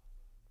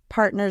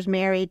 partners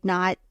married,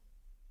 not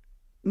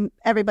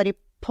everybody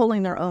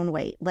pulling their own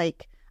weight.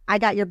 Like, I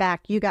got your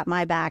back, you got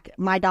my back,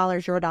 my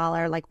dollar's your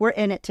dollar. Like, we're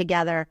in it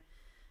together.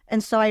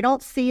 And so I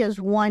don't see as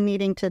one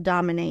needing to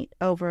dominate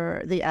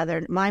over the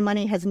other. My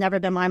money has never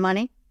been my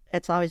money.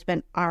 It's always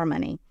been our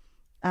money.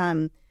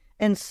 And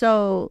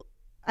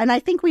I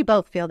think we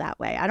both feel that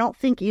way. I don't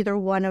think either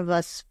one of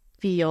us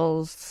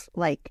feels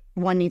like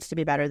one needs to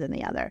be better than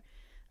the other.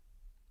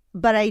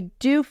 But I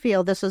do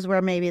feel, this is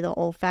where maybe the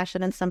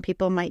old-fashioned and some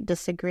people might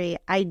disagree,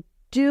 I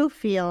do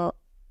feel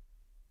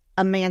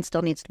a man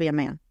still needs to be a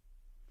man.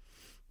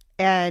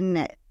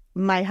 And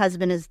my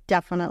husband is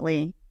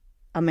definitely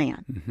a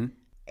man. Mm-hmm.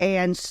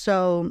 And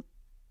so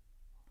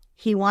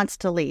he wants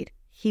to lead.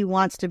 He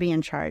wants to be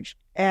in charge.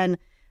 And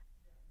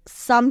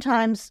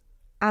sometimes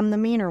I'm the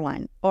meaner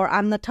one or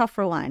I'm the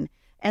tougher one.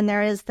 And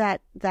there is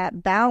that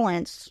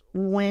balance.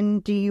 When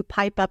do you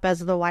pipe up as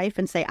the wife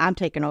and say, I'm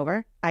taking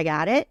over, I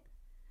got it?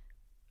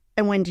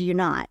 And when do you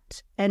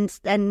not? And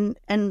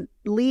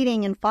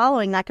leading and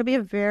following, that could be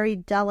a very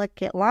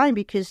delicate line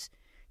because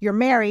you're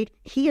married.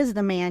 He is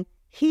the man.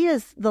 He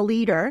is the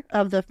leader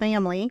of the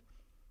family.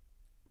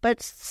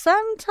 But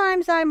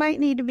sometimes I might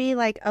need to be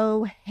like,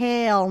 oh,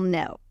 hell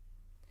no.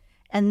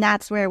 And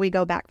that's where we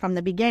go back from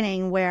the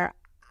beginning, where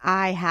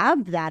I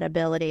have that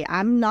ability.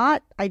 I'm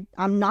not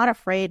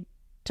afraid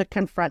to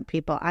confront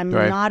people. I'm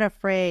not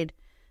afraid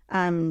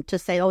to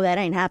say, oh, that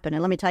ain't happening.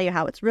 Let me tell you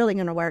how it's really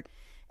going to work.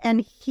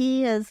 And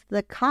he is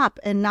the cop,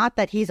 and not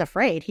that he's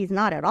afraid. He's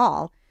not at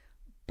all.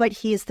 But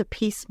he is the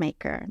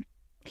peacemaker.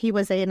 He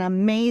was an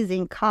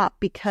amazing cop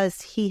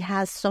because he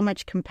has so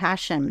much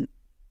compassion.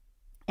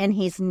 And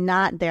he's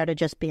not there to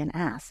just be an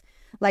ass.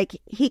 Like,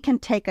 he can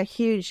take a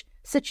huge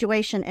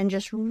situation and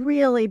just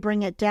really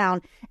bring it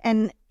down.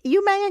 And he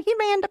may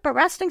end up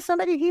arresting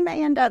somebody. He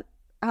may end up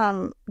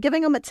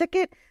giving them a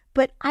ticket.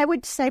 But I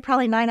would say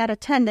probably 9 out of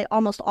 10, they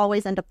almost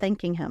always end up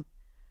thanking him.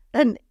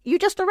 And you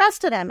just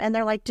arrested him. And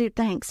they're like, dude,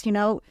 thanks,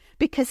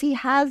 because he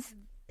has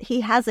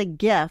a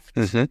gift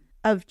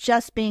of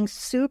just being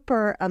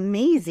super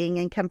amazing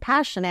and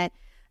compassionate,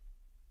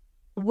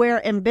 where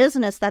in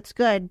business, that's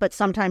good. But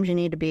sometimes you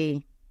need to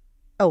be,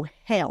 oh,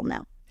 hell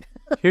no.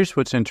 Here's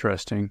what's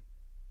interesting.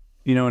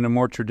 In a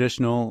more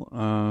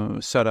traditional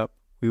setup,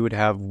 we would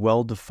have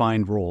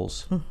well-defined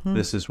roles. Mm-hmm.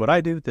 This is what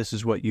I do. This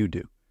is what you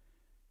do.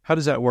 How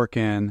does that work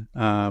in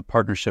a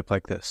partnership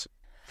like this?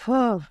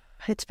 Oh,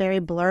 it's very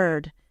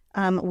blurred.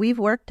 We've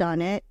worked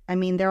on it. I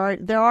mean, there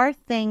are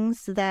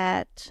things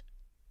that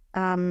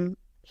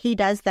he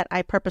does that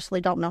I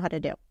purposely don't know how to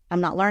do.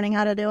 I'm not learning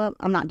how to do it.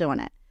 I'm not doing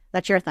it.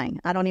 That's your thing.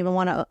 I don't even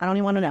want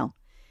to know.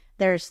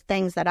 There's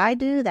things that I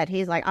do that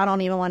he's like, I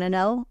don't even want to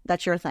know.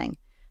 That's your thing.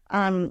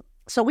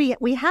 So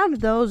we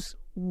have those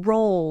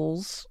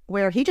roles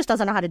where he just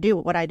doesn't know how to do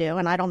what I do,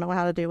 and I don't know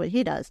how to do what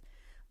he does.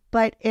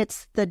 But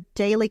it's the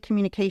daily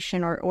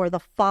communication or the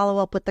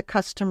follow-up with the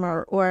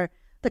customer or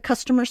the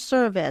customer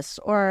service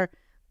or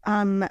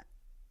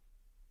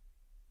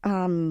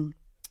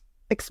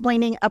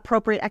explaining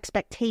appropriate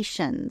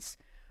expectations.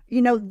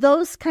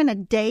 Those kind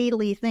of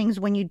daily things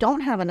when you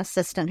don't have an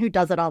assistant who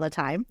does it all the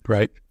time.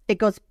 Right. It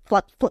goes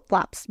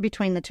flip-flops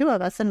between the two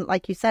of us. And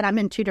like you said, I'm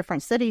in 2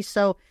 different cities.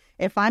 So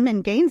if I'm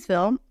in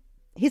Gainesville,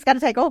 he's got to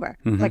take over.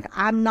 Mm-hmm. Like,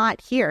 I'm not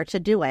here to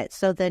do it.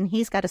 So then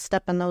he's got to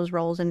step in those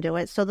roles and do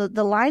it. So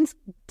the lines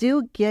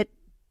do get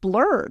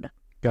blurred.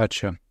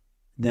 Gotcha.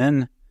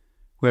 Then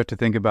we have to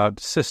think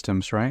about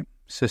systems, right?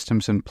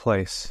 Systems in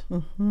place.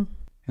 Mm-hmm.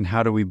 And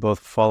how do we both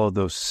follow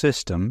those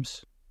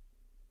systems?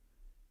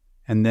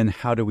 And then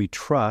how do we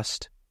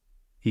trust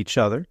each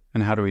other?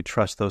 And how do we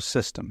trust those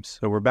systems?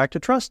 So we're back to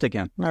trust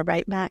again. We're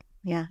right back.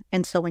 Yeah.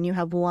 And so when you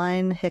have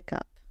one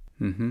hiccup,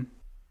 mm-hmm.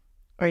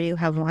 or you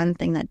have one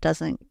thing that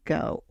doesn't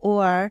go,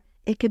 or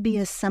it could be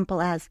as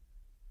simple as,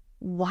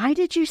 why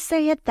did you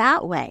say it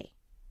that way?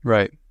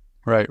 Right.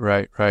 You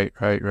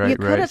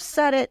could have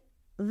said it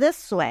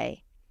this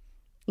way.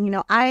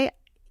 I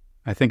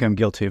think I'm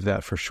guilty of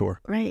that for sure.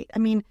 Right. I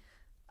mean,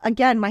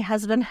 again, my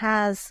husband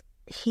has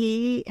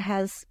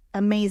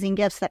amazing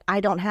gifts that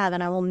I don't have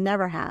and I will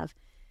never have.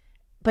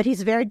 But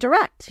he's very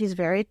direct. He's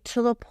very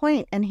to the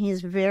point, and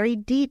he's very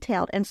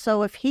detailed. And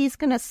so if he's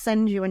going to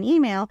send you an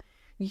email,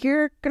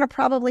 you're going to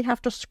probably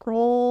have to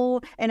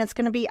scroll, and it's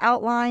going to be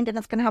outlined, and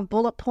it's going to have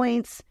bullet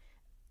points.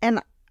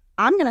 And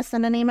I'm going to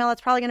send an email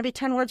that's probably going to be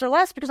 10 words or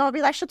less because I'll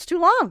be like, that shit's too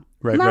long.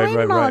 Right, I'm not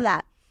reading all of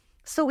that.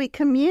 So we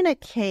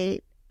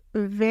communicate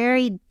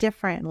very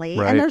differently.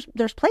 Right. And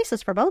there's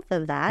places for both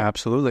of that.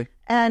 Absolutely.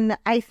 And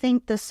I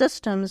think the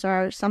systems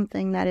are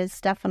something that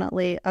is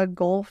definitely a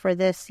goal for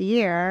this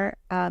year.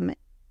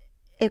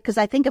 Because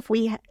I think if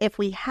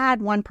we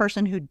had one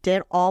person who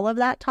did all of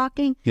that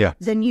talking,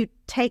 then you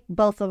take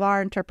both of our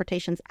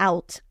interpretations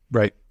out.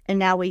 Right. And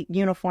now we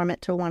uniform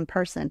it to one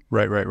person.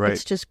 Right.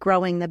 It's just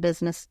growing the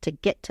business to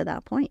get to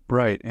that point.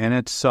 Right. And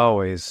it's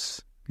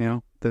always,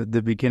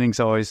 the beginning's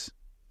always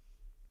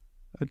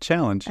a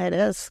challenge. It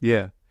is.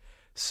 Yeah.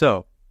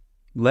 So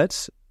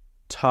let's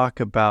talk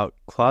about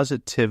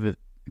closetivity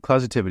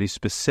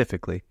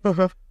specifically.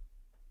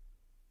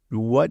 Mm-hmm.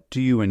 What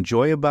do you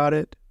enjoy about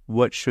it?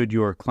 What should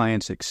your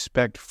clients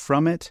expect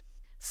from it?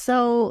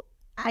 So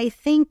I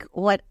think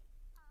what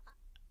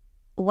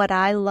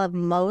I love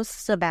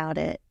most about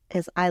it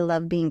is I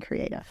love being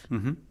creative.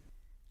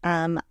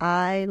 Mm-hmm.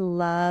 I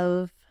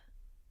love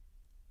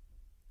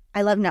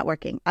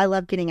networking. I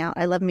love getting out.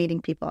 I love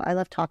meeting people. I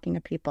love talking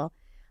to people.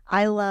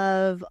 I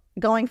love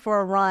going for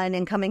a run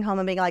and coming home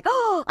and being like,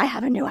 oh, I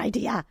have a new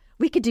idea.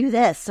 We could do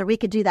this or we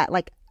could do that.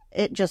 Like,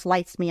 it just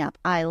lights me up.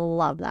 I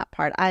love that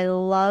part. I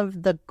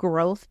love the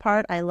growth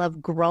part. I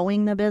love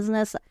growing the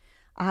business.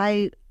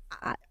 I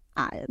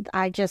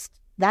just,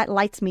 that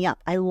lights me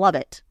up. I love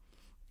it.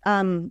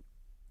 What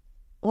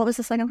was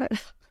the second part?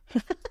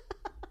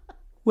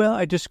 Well,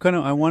 I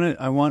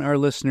want our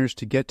listeners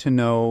to get to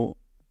know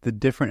the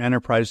different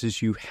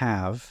enterprises you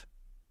have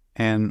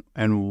and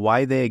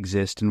why they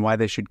exist and why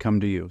they should come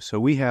to you. So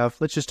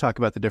let's just talk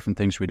about the different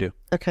things we do.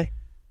 Okay.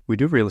 We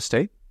do real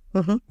estate.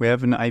 Mm-hmm. We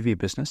have an IV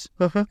business,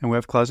 Mm-hmm. and we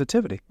have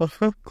Closetivity.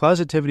 Mm-hmm.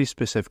 Closetivity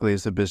specifically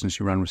is the business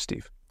you run with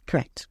Steve.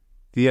 Correct.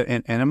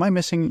 And am I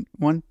missing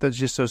one? That's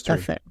just those three.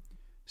 That's it.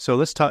 So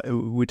let's talk.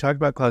 We talked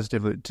about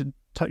Closetivity.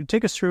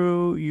 Take us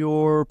through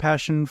your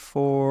passion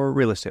for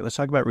real estate. Let's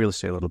talk about real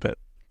estate a little bit.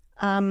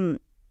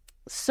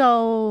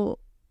 So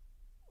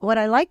what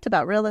I liked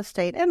about real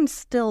estate, and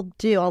still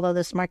do, although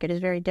this market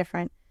is very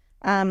different,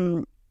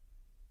 I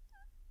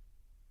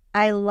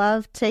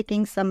love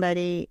taking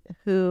somebody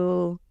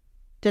who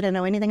didn't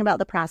know anything about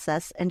the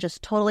process and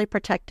just totally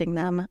protecting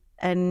them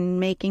and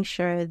making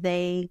sure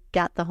they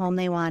got the home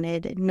they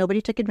wanted.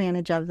 Nobody took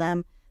advantage of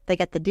them. They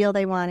got the deal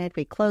they wanted.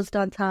 We closed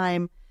on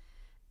time.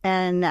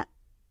 And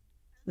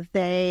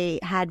they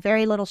had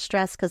very little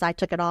stress because I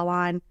took it all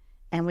on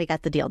and we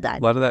got the deal done.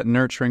 A lot of that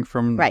nurturing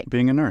from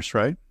being a nurse,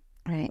 right?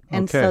 Right.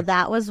 And so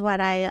that was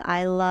what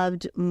I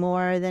loved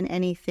more than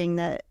anything.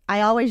 That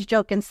I always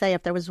joke and say,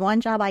 if there was one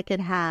job I could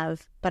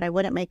have, but I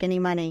wouldn't make any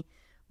money,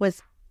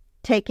 was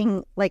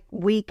taking like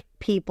weak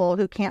people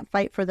who can't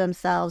fight for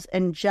themselves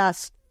and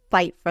just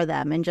fight for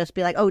them and just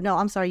be like, oh, no,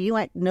 I'm sorry.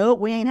 No,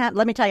 we ain't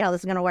let me tell you how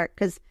this is going to work.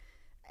 Because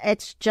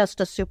it's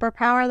just a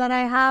superpower that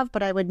I have,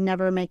 but I would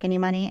never make any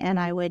money and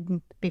I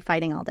would be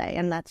fighting all day.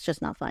 And that's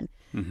just not fun.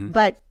 Mm-hmm.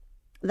 But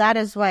that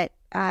is what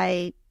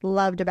I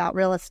loved about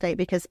real estate,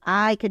 because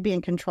I could be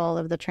in control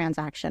of the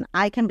transaction.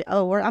 I can be,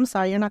 I'm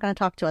sorry, you're not going to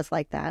talk to us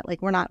like that.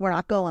 Like, we're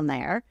not going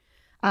there.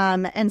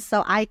 And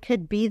so I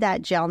could be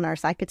that jail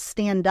nurse. I could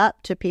stand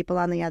up to people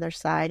on the other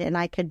side, and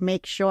I could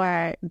make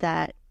sure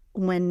that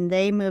when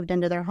they moved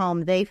into their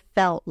home, they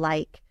felt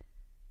like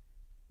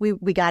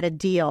we got a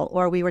deal,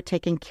 or we were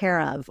taken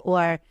care of,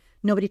 or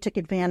nobody took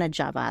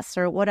advantage of us,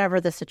 or whatever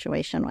the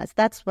situation was.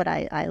 That's what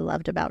I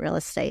loved about real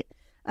estate.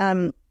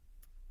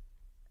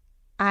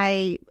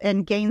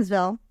 In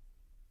Gainesville,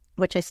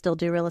 which I still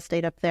do real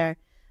estate up there,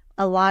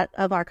 a lot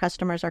of our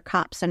customers are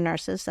cops and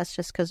nurses. That's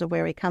just because of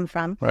where we come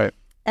from. Right.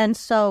 And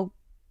so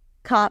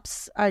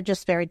cops are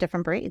just very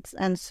different breeds.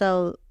 And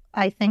so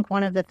I think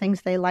one of the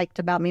things they liked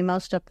about me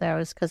most up there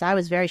was because I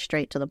was very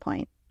straight to the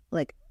point.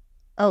 Like,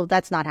 oh,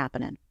 that's not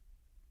happening.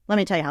 Let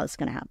me tell you how this is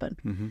going to happen.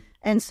 Mm-hmm.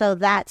 And so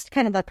that's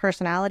kind of the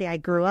personality. I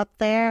grew up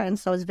there. And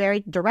so it was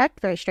very direct,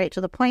 very straight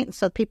to the point.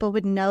 So people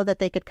would know that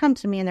they could come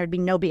to me and there'd be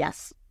no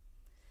BS.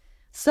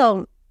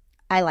 So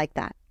I like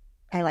that.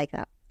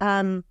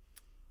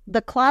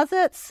 The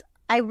closets,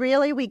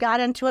 we got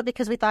into it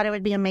because we thought it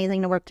would be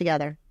amazing to work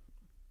together.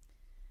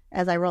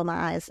 As I roll my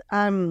eyes.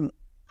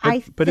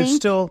 But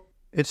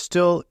it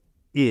still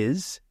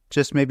is,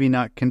 just maybe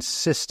not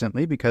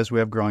consistently, because we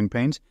have growing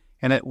pains,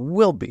 and it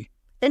will be.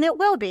 And it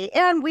will be.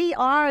 And we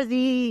are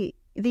the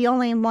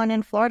only one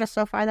in Florida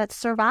so far that's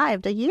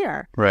survived a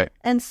year. Right.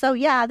 And so,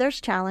 yeah, there's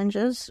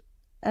challenges.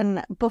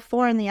 And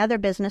before in the other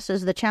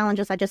businesses, the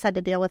challenges I just had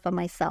to deal with them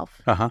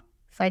myself. Uh-huh.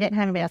 So I didn't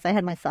have anybody else. I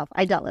had myself.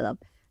 I dealt with them.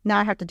 Now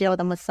I have to deal with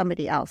them with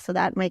somebody else. So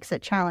that makes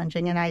it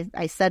challenging. And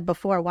I said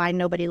before why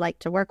nobody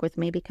liked to work with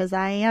me, because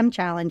I am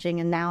challenging.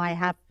 And now I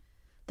have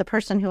the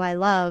person who I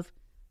love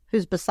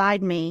who's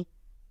beside me,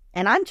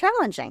 and I'm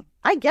challenging.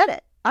 I get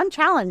it. I'm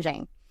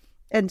challenging.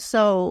 And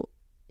so,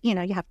 you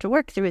have to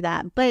work through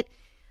that. But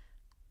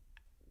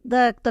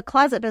the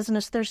closet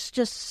business, there's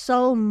just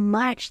so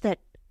much that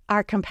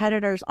our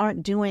competitors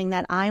aren't doing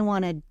that I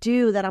want to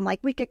do, that I'm like,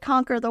 we could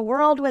conquer the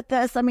world with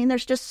this. I mean,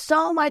 there's just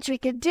so much we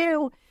could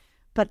do.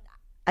 But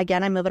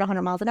again, I move at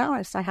 100 miles an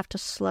hour, so I have to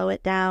slow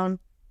it down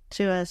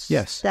to a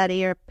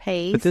steadier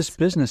pace. But this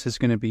business is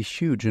going to be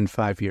huge in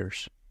 5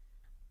 years.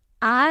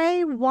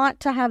 I want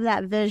to have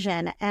that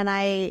vision, and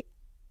I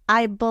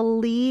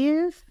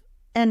believe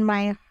in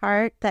my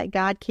heart that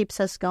God keeps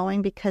us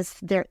going because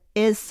there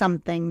is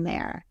something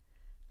there.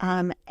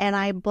 And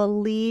I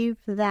believe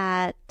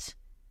that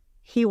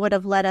He would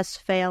have let us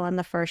fail in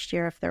the first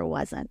year if there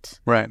wasn't.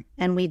 Right.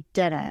 And we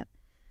didn't.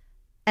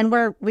 And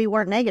we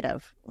weren't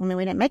negative. I mean,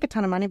 we didn't make a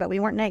ton of money, but we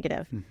weren't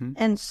negative. Mm-hmm.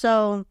 And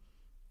so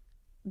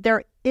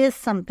there is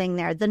something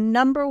there. The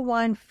number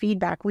one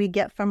feedback we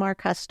get from our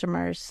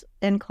customers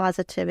in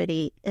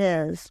Closetivity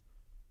is,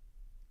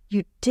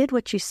 you did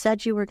what you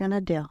said you were going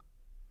to do.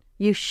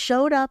 You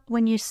showed up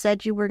when you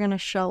said you were going to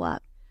show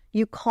up.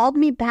 You called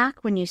me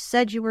back when you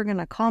said you were going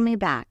to call me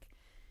back.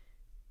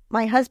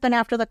 My husband,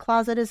 after the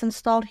closet is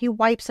installed, he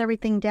wipes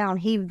everything down.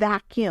 He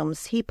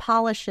vacuums. He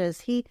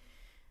polishes. He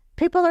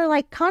people are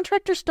like,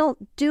 contractors don't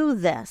do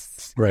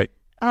this. Right.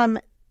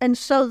 And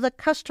so the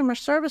customer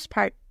service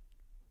part,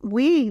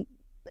 we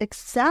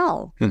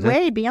excel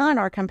way beyond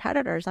our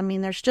competitors. I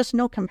mean, there's just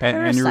no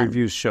comparison. And your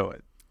reviews show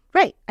it.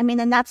 Right. I mean,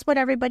 and that's what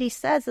everybody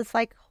says. It's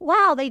like,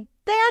 wow, they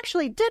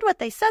actually did what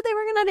they said they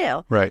were going to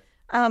do. Right.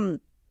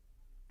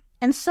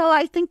 And so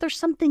I think there's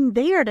something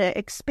there to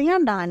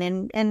expand on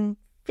and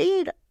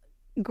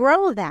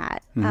grow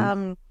that.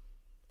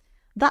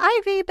 The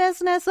IV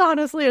business,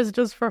 honestly, is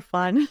just for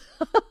fun.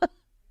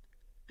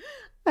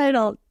 I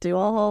don't do a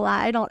whole lot.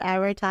 I don't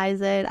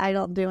advertise it. I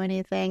don't do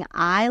anything.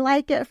 I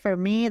like it for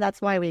me.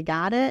 That's why we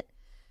got it.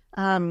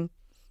 So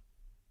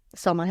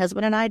my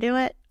husband and I do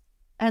it.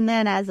 And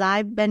then as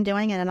I've been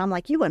doing it, and I'm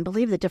like, you wouldn't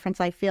believe the difference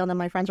I feel. And then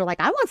my friends are like,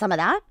 I want some of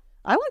that.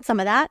 I want some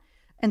of that.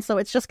 And so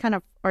it's just kind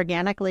of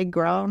organically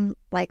grown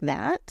like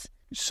that.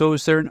 So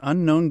is there an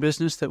unknown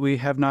business that we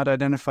have not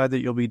identified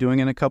that you'll be doing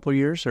in a couple of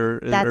years? Or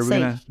that's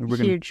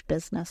huge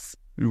business.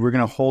 We're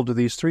going to hold to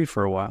these three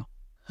for a while.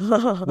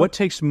 What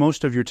takes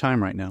most of your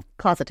time right now?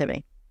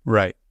 Closetivity.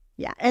 Right.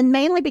 Yeah. And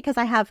mainly because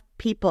I have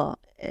people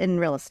in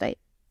real estate.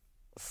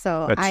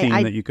 So a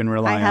team that you can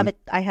rely on.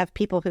 I have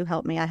people who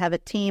help me. I have a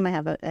team. I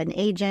have an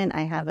agent.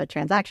 I have a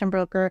transaction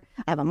broker.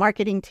 I have a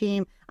marketing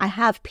team. I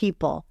have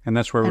people. And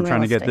that's where we're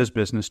trying to get this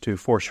business to,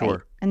 for sure. Right.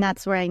 And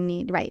that's where I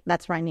need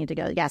to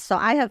go. Yeah. So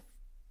I have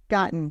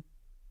gotten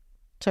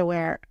to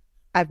where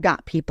I've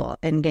got people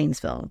in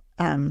Gainesville.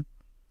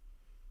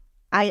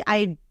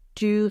 I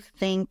do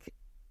think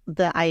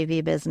the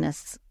IV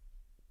business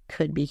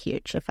could be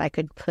huge if I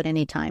could put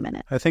any time in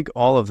it. I think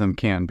all of them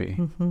can be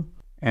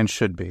and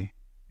should be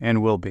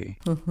and will be.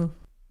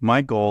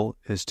 My goal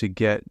is to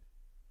get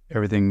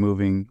everything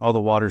moving, all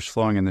the waters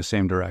flowing in the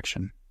same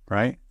direction,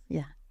 right?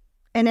 Yeah.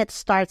 And it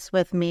starts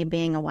with me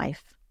being a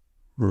wife.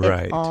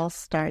 Right. It all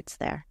starts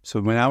there. So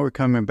now we're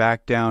coming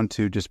back down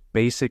to just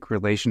basic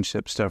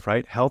relationship stuff,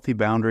 right? Healthy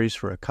boundaries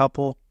for a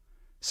couple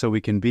so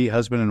we can be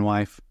husband and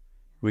wife.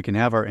 We can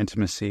have our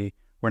intimacy.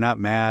 We're not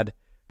mad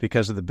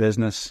because of the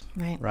business,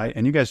 right?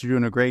 And you guys are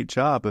doing a great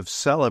job of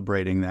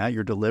celebrating that.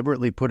 You're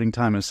deliberately putting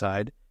time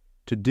aside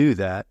to do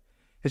that.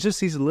 It's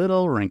just these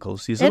little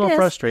wrinkles, these little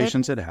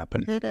frustrations that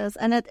happen. It is.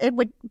 And it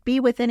would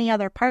be with any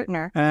other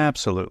partner.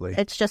 Absolutely.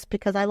 It's just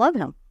because I love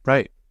him.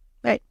 Right.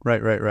 Right.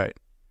 Right.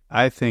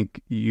 I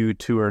think you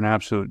two are an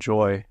absolute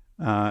joy.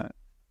 I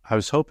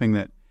was hoping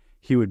that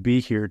he would be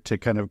here to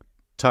kind of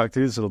talk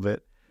through this a little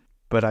bit.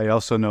 But I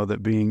also know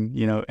that being,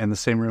 in the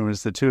same room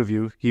as the two of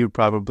you, he would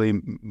probably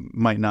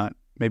might not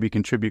maybe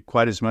contribute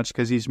quite as much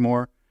because he's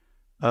more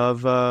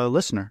of a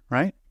listener,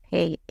 right?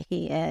 He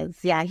is.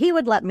 Yeah, he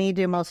would let me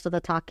do most of the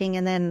talking,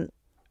 and then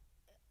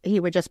he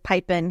would just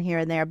pipe in here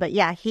and there. But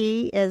yeah,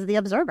 he is the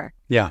observer.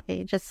 Yeah.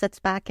 He just sits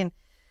back, and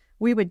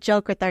we would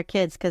joke with our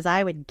kids because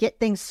I would get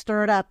things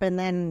stirred up and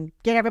then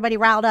get everybody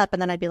riled up,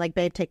 and then I'd be like,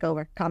 babe, take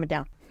over, calm it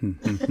down.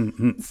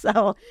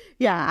 So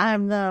yeah,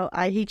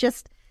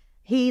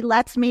 he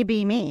lets me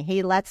be me.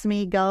 He lets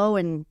me go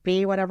and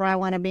be whatever I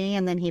want to be,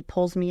 and then he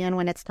pulls me in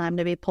when it's time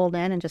to be pulled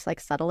in and just like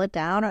settle it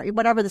down or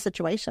whatever the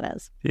situation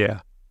is.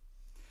 Yeah.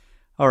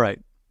 All right.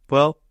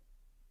 Well,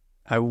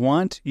 I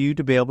want you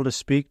to be able to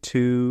speak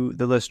to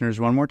the listeners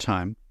one more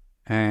time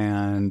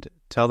and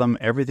tell them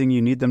everything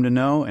you need them to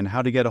know and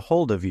how to get a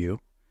hold of you,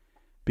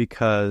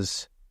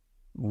 because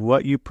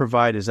what you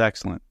provide is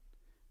excellent.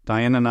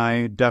 Diane and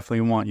I definitely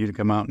want you to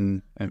come out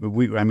and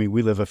we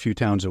live a few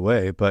towns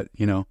away, but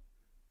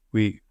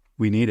we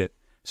need it.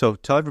 So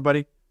tell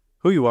everybody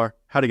who you are,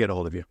 how to get a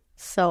hold of you.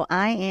 So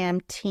I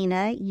am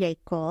Tina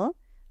Yakel.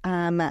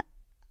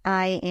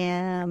 I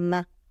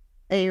am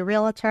a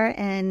realtor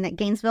in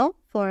Gainesville,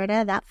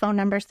 Florida. That phone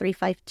number is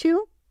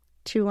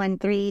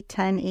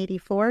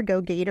 352-213-1084.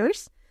 Go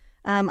Gators.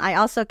 I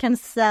also can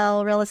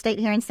sell real estate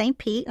here in St.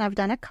 Pete. I've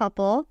done a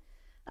couple.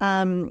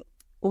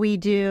 We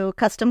do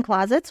custom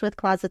closets with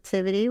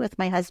Closetivity with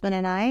my husband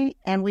and I.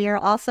 And we are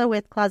also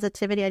with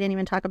Closetivity. I didn't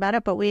even talk about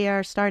it, but we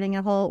are starting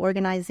a whole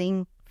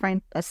organizing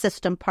a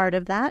system part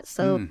of that.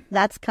 So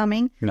that's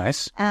coming.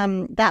 Nice.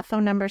 That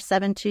phone number is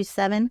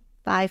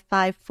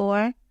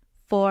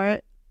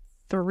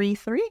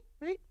 727-554-4333,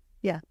 right?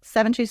 Yeah,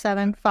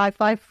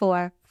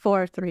 727-554-4333.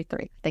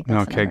 I think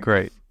that's okay,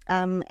 great.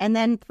 And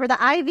then for the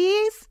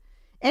IVs,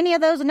 any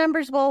of those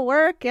numbers will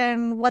work.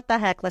 And what the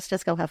heck? Let's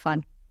just go have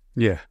fun.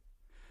 Yeah.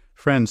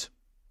 Friends,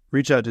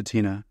 reach out to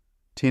Tina.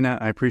 Tina,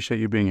 I appreciate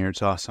you being here.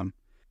 It's awesome.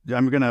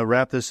 I'm going to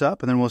wrap this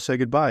up and then we'll say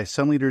goodbye.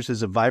 Sun Leaders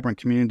is a vibrant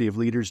community of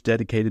leaders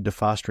dedicated to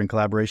fostering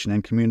collaboration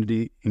and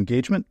community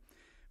engagement.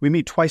 We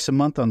meet twice a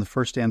month on the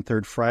first and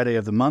third Friday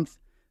of the month.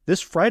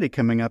 This Friday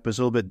coming up is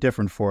a little bit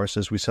different for us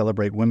as we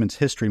celebrate Women's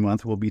History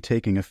Month. We'll be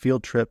taking a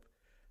field trip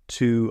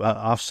to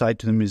offsite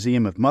to the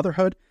Museum of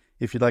Motherhood.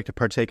 If you'd like to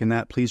partake in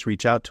that, please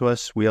reach out to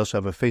us. We also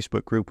have a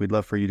Facebook group. We'd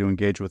love for you to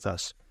engage with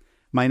us.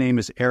 My name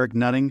is Eric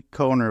Nutting,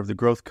 co-owner of The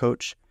Growth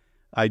Coach.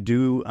 I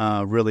do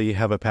really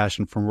have a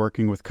passion for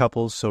working with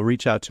couples, so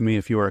reach out to me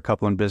if you are a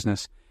couple in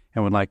business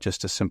and would like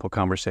just a simple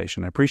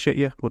conversation. I appreciate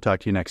you. We'll talk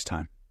to you next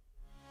time.